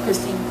 and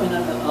Christine Quinn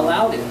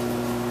allowed it.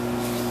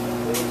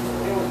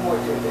 There was more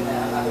to it than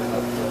that.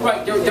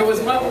 Right, there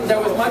was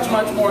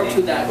much more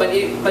to that, but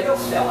real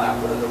sellout,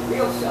 one of the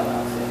real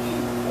sellouts that she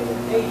played a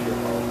major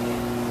role in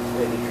is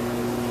really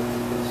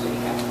the city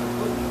council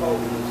couldn't vote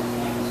because it's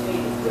Yankee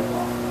Stadium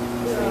rip-off.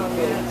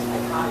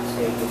 Iconic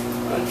stadium,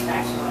 they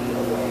tax money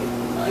away,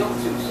 built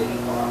two city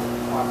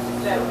parks,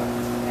 etc.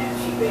 And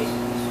she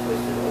basically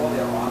twisted all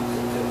their arms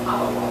into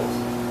hollows,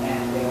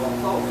 and they all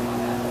folded on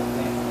that whole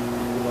thing.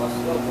 We lost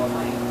still more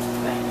money,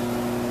 thanks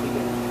to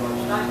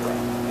George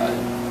Steinbrenner.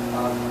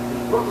 The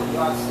Brooklyn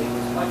Yards thing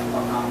was much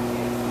more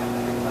complicated. I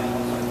think everybody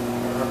knows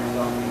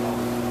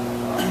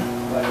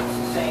but it's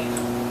the same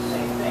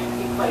thing.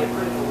 He played a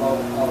critical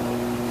role in all of it.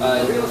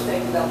 The real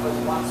estate developers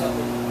want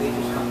something, they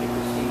just come to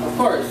Christine. Of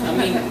course, I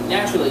mean,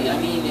 naturally. I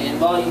mean, in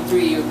Volume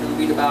 3, you can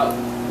read about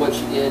what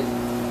she did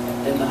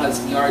in the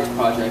Hudson Yards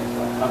project,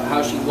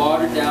 how she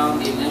watered down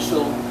the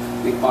initial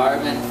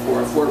requirement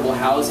for affordable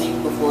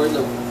housing before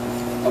the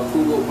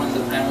approval when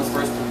the plan was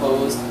first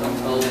proposed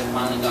until it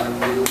finally got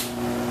approved.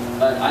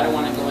 But I don't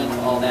want to go into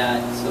all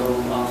that, so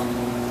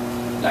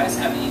if you guys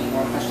have any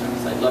more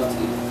questions, I'd love to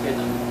hear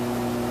them.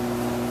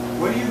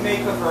 What do you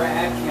make of her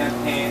ad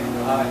campaign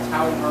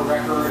touting her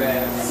record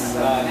as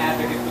an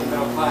advocate for the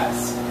middle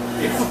class?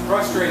 It's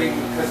frustrating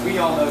because we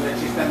all know that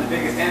she's been the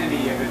biggest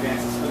enemy of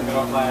advances for the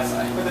middle class,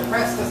 but the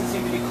press doesn't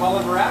seem to be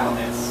calling her out on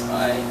this.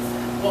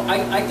 Well,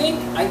 I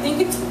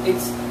think it's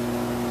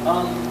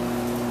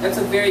that's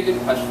a very good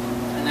question,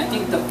 and I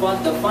think the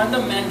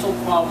fundamental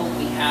problem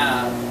we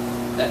have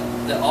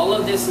that all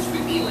of this is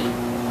revealing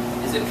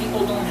is that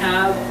people don't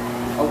have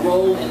a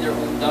role in their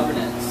own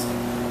governance,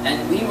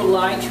 and we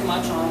rely too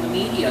much on the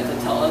media to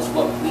tell us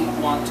what we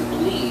want to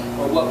believe,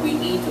 or what we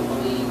need to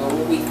believe, or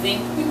what we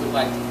think we would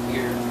like to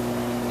hear.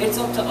 It's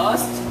up to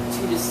us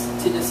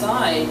to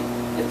decide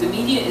if the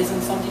media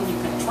isn't something you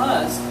can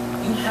trust.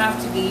 You have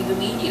to be the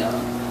media.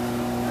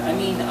 I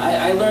mean,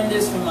 I learned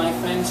this from my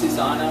friend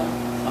Susanna.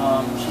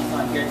 She's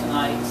not here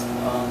tonight.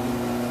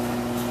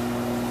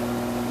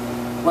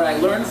 What I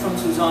learned from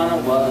Susanna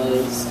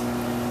was,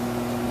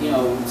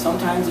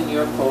 sometimes the New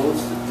York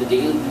Post, the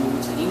Daily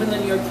News, and even the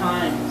New York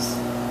Times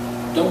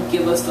don't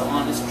give us the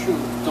honest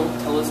truth, don't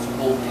tell us the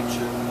whole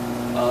picture,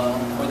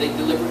 or they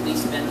deliberately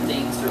spin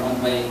things their own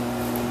way.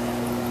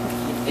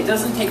 It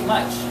doesn't take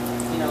much,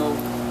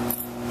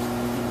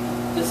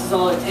 this is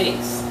all it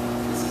takes.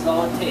 This is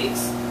all it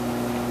takes.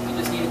 You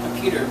just need a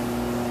computer.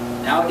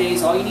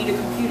 Nowadays, all you need is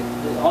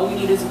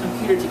a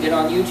computer to get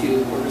on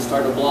YouTube or to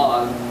start a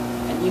blog.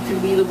 And you can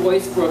be the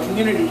voice for a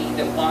community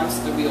that wants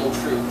the real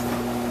truth.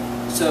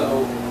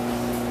 So,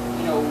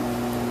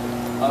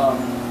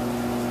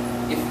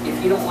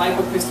 if you don't like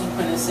what Christine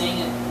Quinn is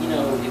saying,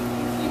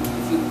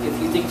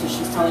 if you think that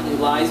she's telling you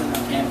lies in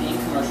her campaign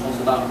commercials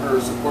about her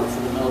support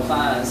for the middle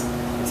class,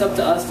 it's up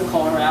to us to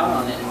call her out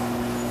on it.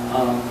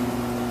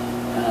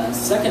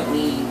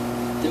 Secondly,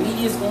 the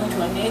media is going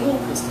to enable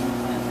Christine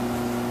Quinn.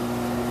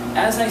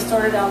 As I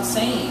started out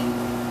saying,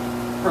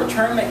 her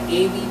term at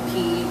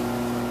AVP,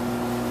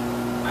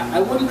 I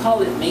wouldn't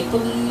call it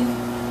make-believe,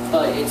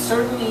 but it's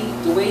certainly,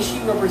 the way she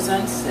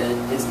represents it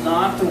is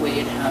not the way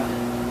it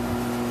happened.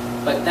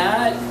 But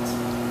that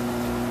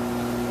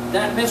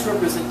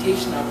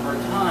misrepresentation of her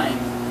time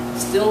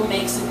still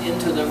makes it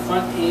into the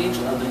front page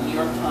of the New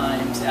York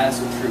Times as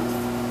the truth.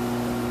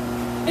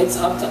 It's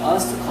up to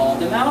us to call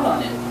them out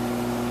on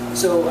it.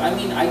 So, I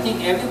mean, I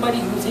think everybody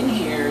who's in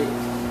here,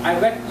 I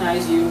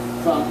recognize you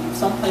from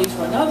some place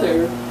or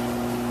another.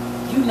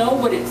 You know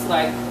what it's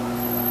like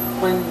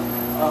when,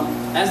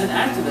 as an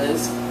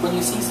activist, when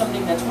you see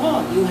something that's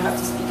wrong, you have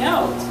to speak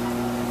out.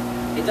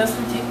 It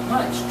doesn't take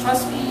much.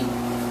 Trust me.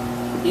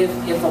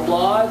 If a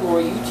blog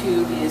or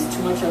YouTube is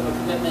too much of a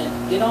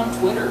commitment, get on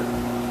Twitter.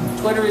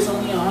 Twitter is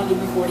only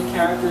 140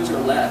 characters or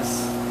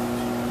less.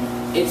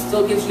 It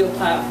still gives you a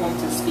platform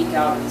to speak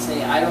out and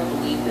say, I don't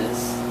believe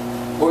this,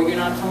 or you're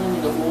not telling me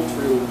the whole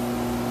truth.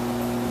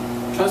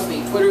 Trust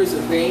me, Twitter is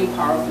a very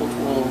powerful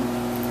tool.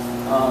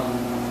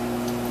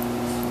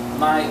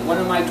 One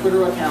of my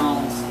Twitter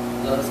accounts,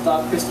 the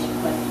Stop Christine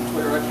Quinn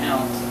Twitter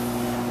account,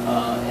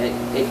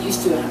 it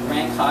used to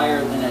rank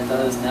higher than it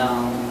does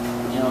now.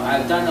 You know,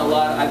 I've done a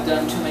lot. I've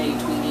done too many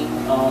tweeting.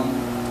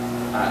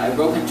 I've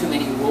broken too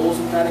many rules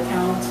with that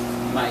account.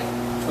 My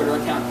Twitter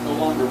account no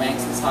longer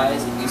ranks as high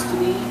as it used to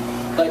be,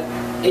 but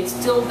it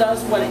still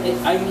does what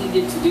I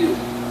needed to do.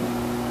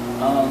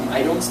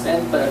 I don't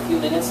spend but a few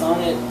minutes on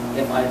it.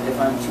 If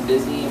I'm too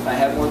busy, if I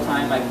have more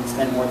time, I can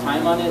spend more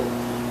time on it.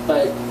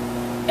 But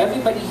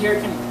everybody here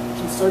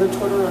can start a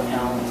Twitter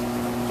account.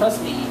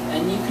 Trust me,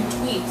 and you can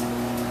tweet.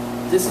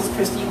 This is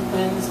Christine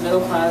Quinn's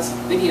middle class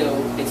video.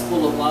 It's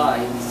full of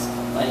lies.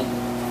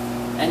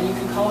 And you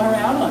can call her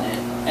out on it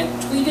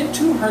and tweet it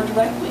to her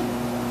directly.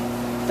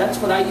 That's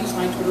what I use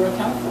my Twitter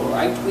account for.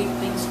 I tweet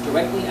things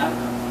directly at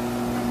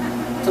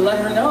her to let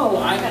her know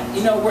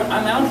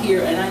I'm out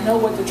here and I know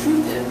what the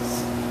truth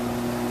is.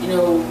 You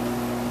know,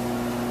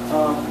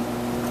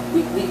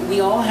 we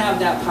all have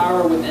that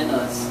power within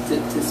us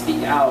to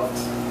speak out.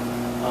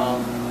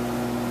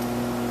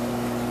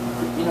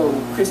 You know,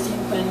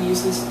 Christine Quinn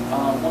uses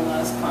one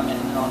last comment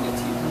and then I'll get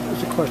to you.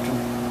 There's a question.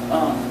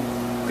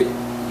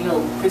 You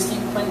know,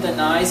 Christine Quinn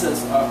denies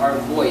us our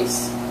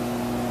voice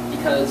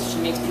because she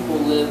makes people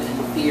live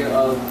in fear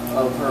of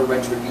her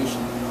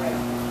retribution.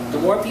 The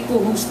more people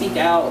who speak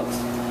out,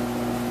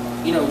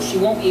 you know, she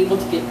won't be able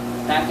to get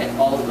back at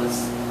all of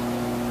us.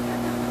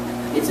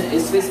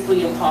 It's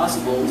physically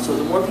impossible. So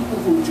the more people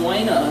who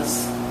join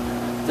us,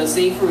 the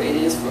safer it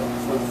is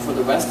for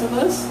the rest of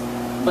us.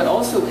 But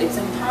also it's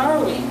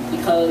empowering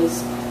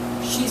because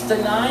she's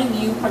denying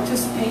you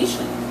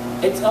participation.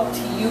 It's up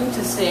to you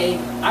to say,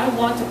 I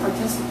want to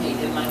participate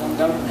in my own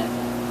government.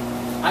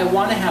 I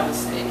want to have a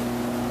say.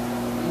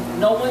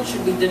 No one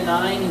should be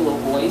denying you a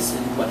voice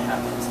in what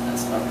happens in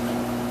this government.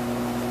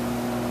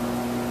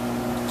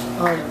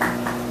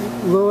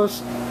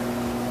 Louis,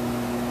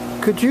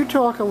 could you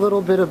talk a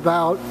little bit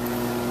about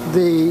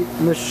the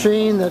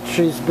machine that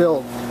she's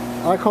built?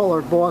 I call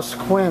her Boss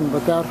Quinn,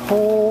 but that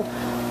whole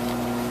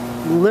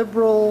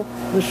liberal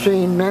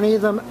machine, many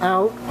of them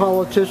out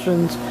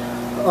politicians.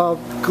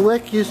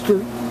 Glick used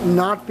to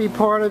not be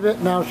part of it,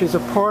 now she's a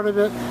part of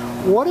it.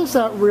 What does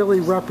that really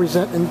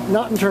represent,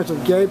 not in terms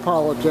of gay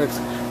politics,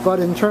 but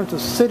in terms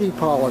of city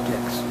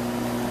politics?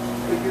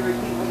 Could you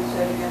repeat what you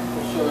said again?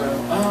 Sure.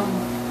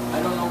 I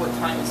don't know what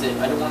time is it.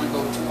 I don't want to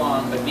go too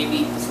long, but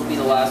maybe this will be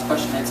the last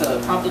question. It's a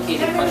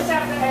complicated 10 minutes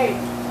question.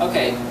 after 8.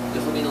 Okay,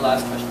 this will be the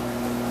last question.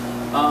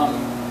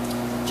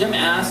 Jim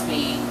asked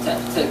me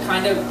to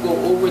kind of go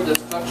over the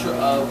structure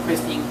of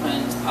Christine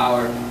Quinn's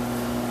power.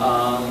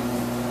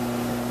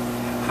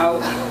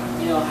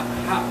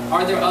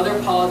 Are there other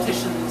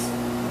politicians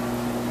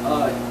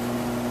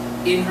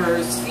in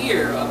her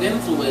sphere of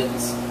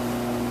influence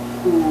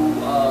who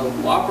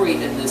operate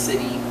in the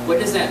city? What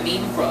does that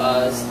mean for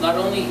us, not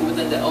only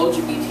within the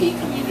LGBT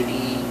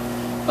community,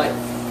 but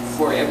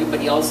for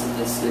everybody else in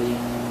this city?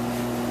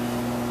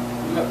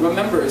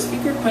 Remember,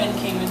 Speaker Quinn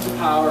came into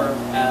power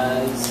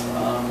as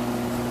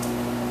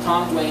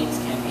Tom Duane's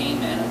campaign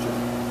manager.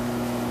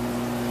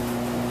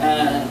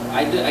 And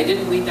I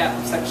didn't read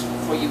that section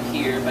for you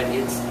here, but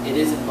it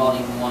is in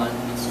volume 1.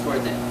 It's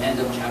toward the end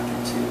of chapter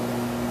 2.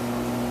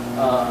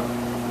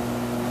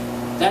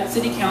 That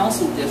city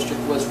council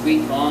district was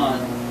redrawn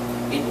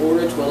in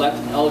order to elect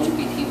an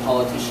LGBT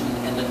politician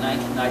in the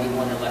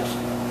 1991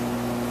 election.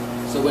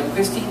 So when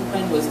Christine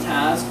Quinn was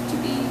tasked to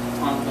be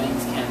Tom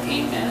Duane's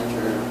campaign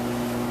manager,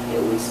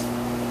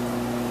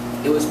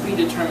 it was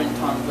predetermined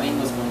Tom Duane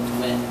was going to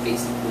win,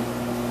 basically.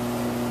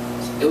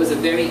 It was a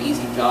very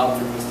easy job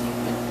for Christine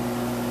Quinn.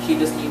 She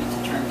just needed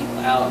to turn people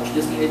out. She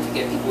just needed to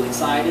get people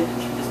excited,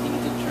 and she just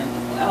needed to turn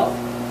people out.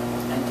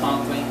 And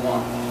Tom Duane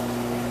won.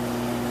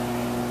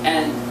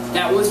 And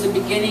that was the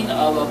beginning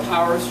of a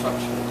power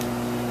structure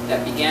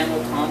that began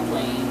with Tom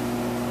Duane.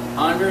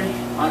 Under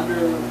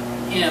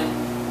him,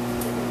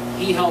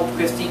 he helped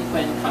Christine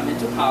Quinn come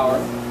into power.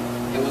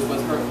 It was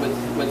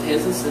with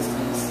his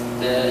assistance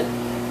that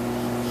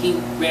he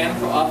ran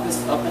for office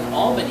up in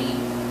Albany,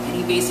 and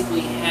he basically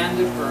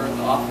handed her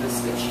the office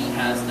that she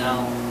has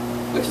now,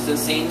 which is the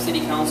same city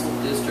council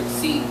district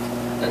seat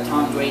that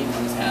Tom Duane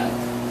once had.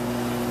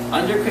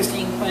 Under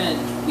Christine Quinn,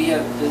 we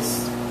have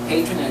this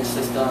patronage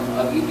system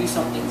of you do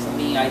something for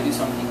me, I do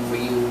something for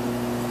you.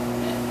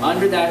 And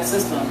under that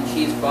system,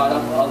 she's brought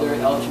up other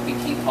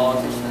LGBT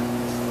politicians.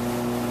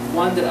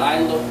 One that I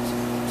looked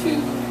to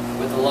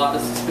with a lot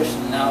of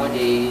suspicion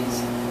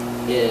nowadays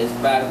is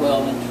Brad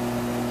Wellman.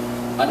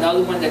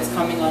 Another one that's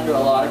coming under a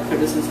lot of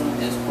criticism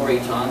is Corey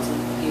Johnson.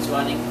 He's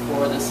running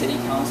for the City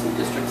Council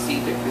district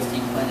seat that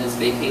Christine Quinn is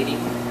vacating.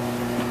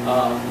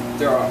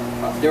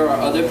 There are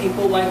other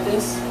people like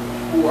this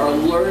who are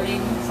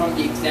learning from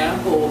the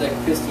example that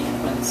Christine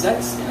Quinn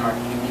sets in our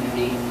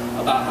community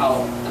about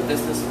how the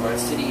business of our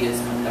city is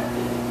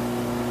conducted,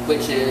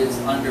 which is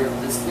under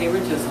this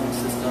favoritism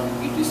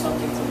system. You do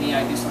something for me,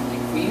 I do something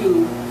for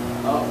you,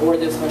 or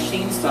this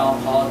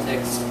machine-style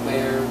politics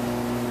where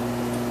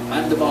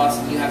I'm the boss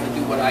and you have to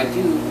do what I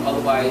do,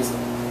 otherwise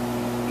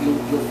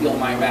you'll feel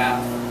my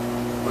wrath,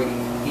 or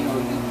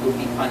you'll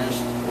be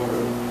punished,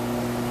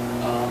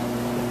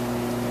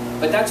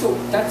 but that's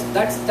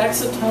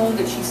the tone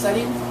that she's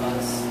setting for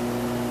us,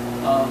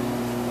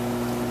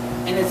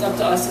 and it's up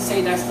to us to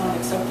say that's not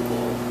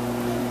acceptable.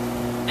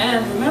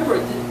 And remember,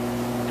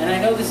 and I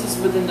know this is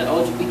within the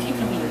LGBT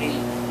community,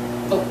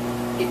 but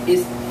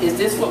is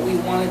this what we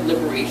wanted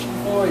liberation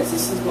for? Is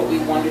this what we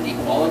wanted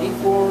equality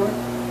for?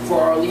 For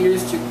our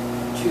leaders to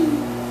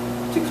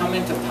come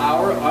into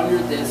power under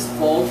this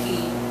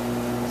faulty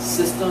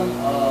system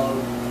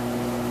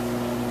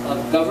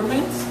of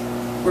government,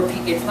 where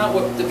it's not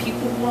what the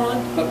people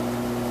want, but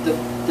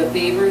the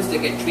favors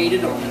that get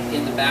traded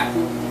in the back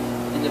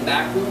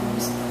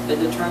rooms that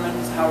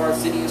determines how our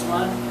city is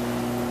run.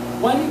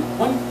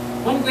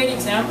 One great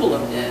example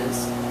of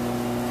this,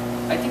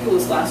 I think it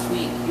was last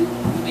week. You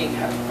may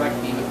have to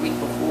correct me, but the week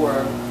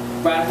before,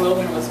 Brad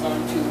Wellman was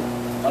going to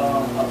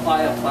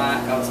apply a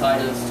plaque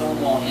outside of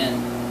Stonewall Inn.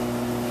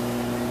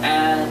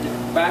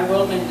 And Brad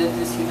Wellman did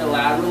this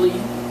unilaterally.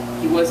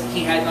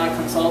 He had not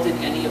consulted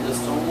any of the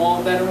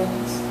Stonewall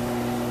veterans.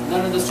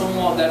 None of the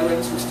Stonewall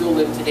veterans who still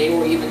live today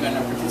were even going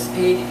to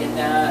participate in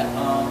that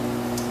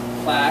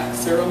plaque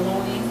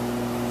ceremony.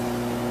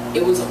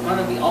 It was going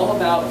to be all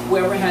about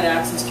whoever had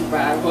access to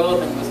Brad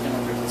Wellman was going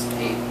to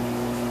participate.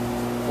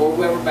 Or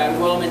whoever Brad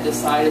Wellman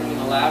decided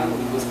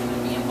unilaterally was going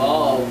to be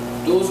involved,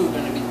 those were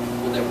going to be the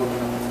people that were going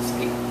to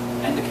participate.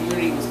 And the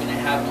community was going to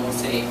have no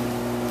say.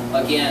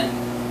 Again,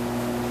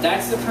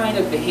 that's the kind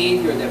of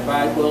behavior that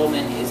Brad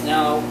Wellman is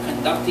now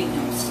conducting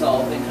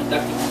himself and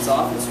conducting his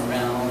office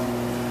around.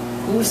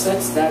 Who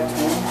sets that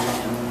tone for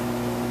him?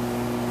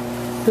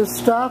 His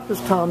staff is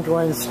Tom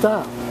Dwayne's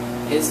staff.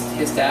 His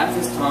staff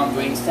is Tom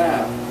Dwayne's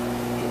staff.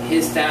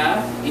 His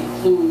staff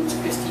includes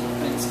Christine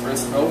Quinn's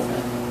first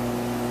girlfriend,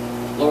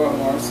 Laura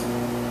Morrison.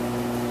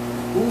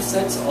 Who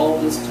sets all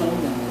this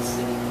tone in this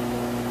city?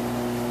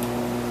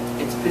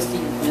 It's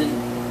Christine Quinn.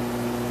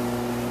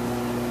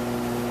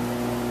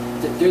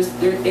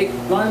 It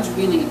runs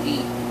really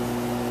deep.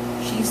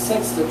 She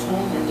sets the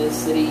tone in this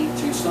city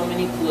through so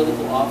many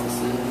political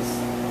offices.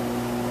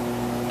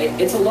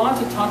 It's a lot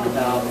to talk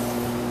about,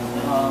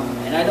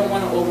 and I don't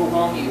want to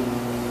overwhelm you.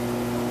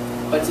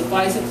 But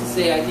suffice it to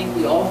say, I think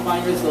we all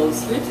find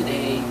ourselves here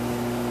today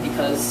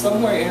because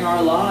somewhere in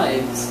our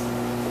lives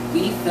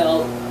we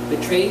felt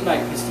betrayed by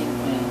Christine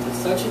Quinn to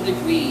such a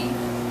degree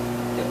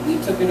that we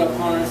took it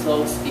upon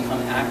ourselves to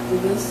become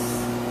activists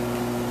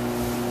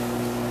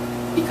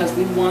because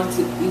we want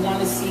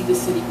to see the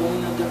city go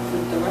in a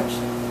different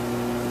direction.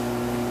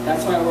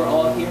 That's why we're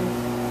all here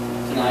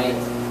tonight.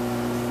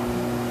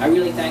 I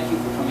really thank you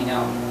for coming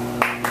out.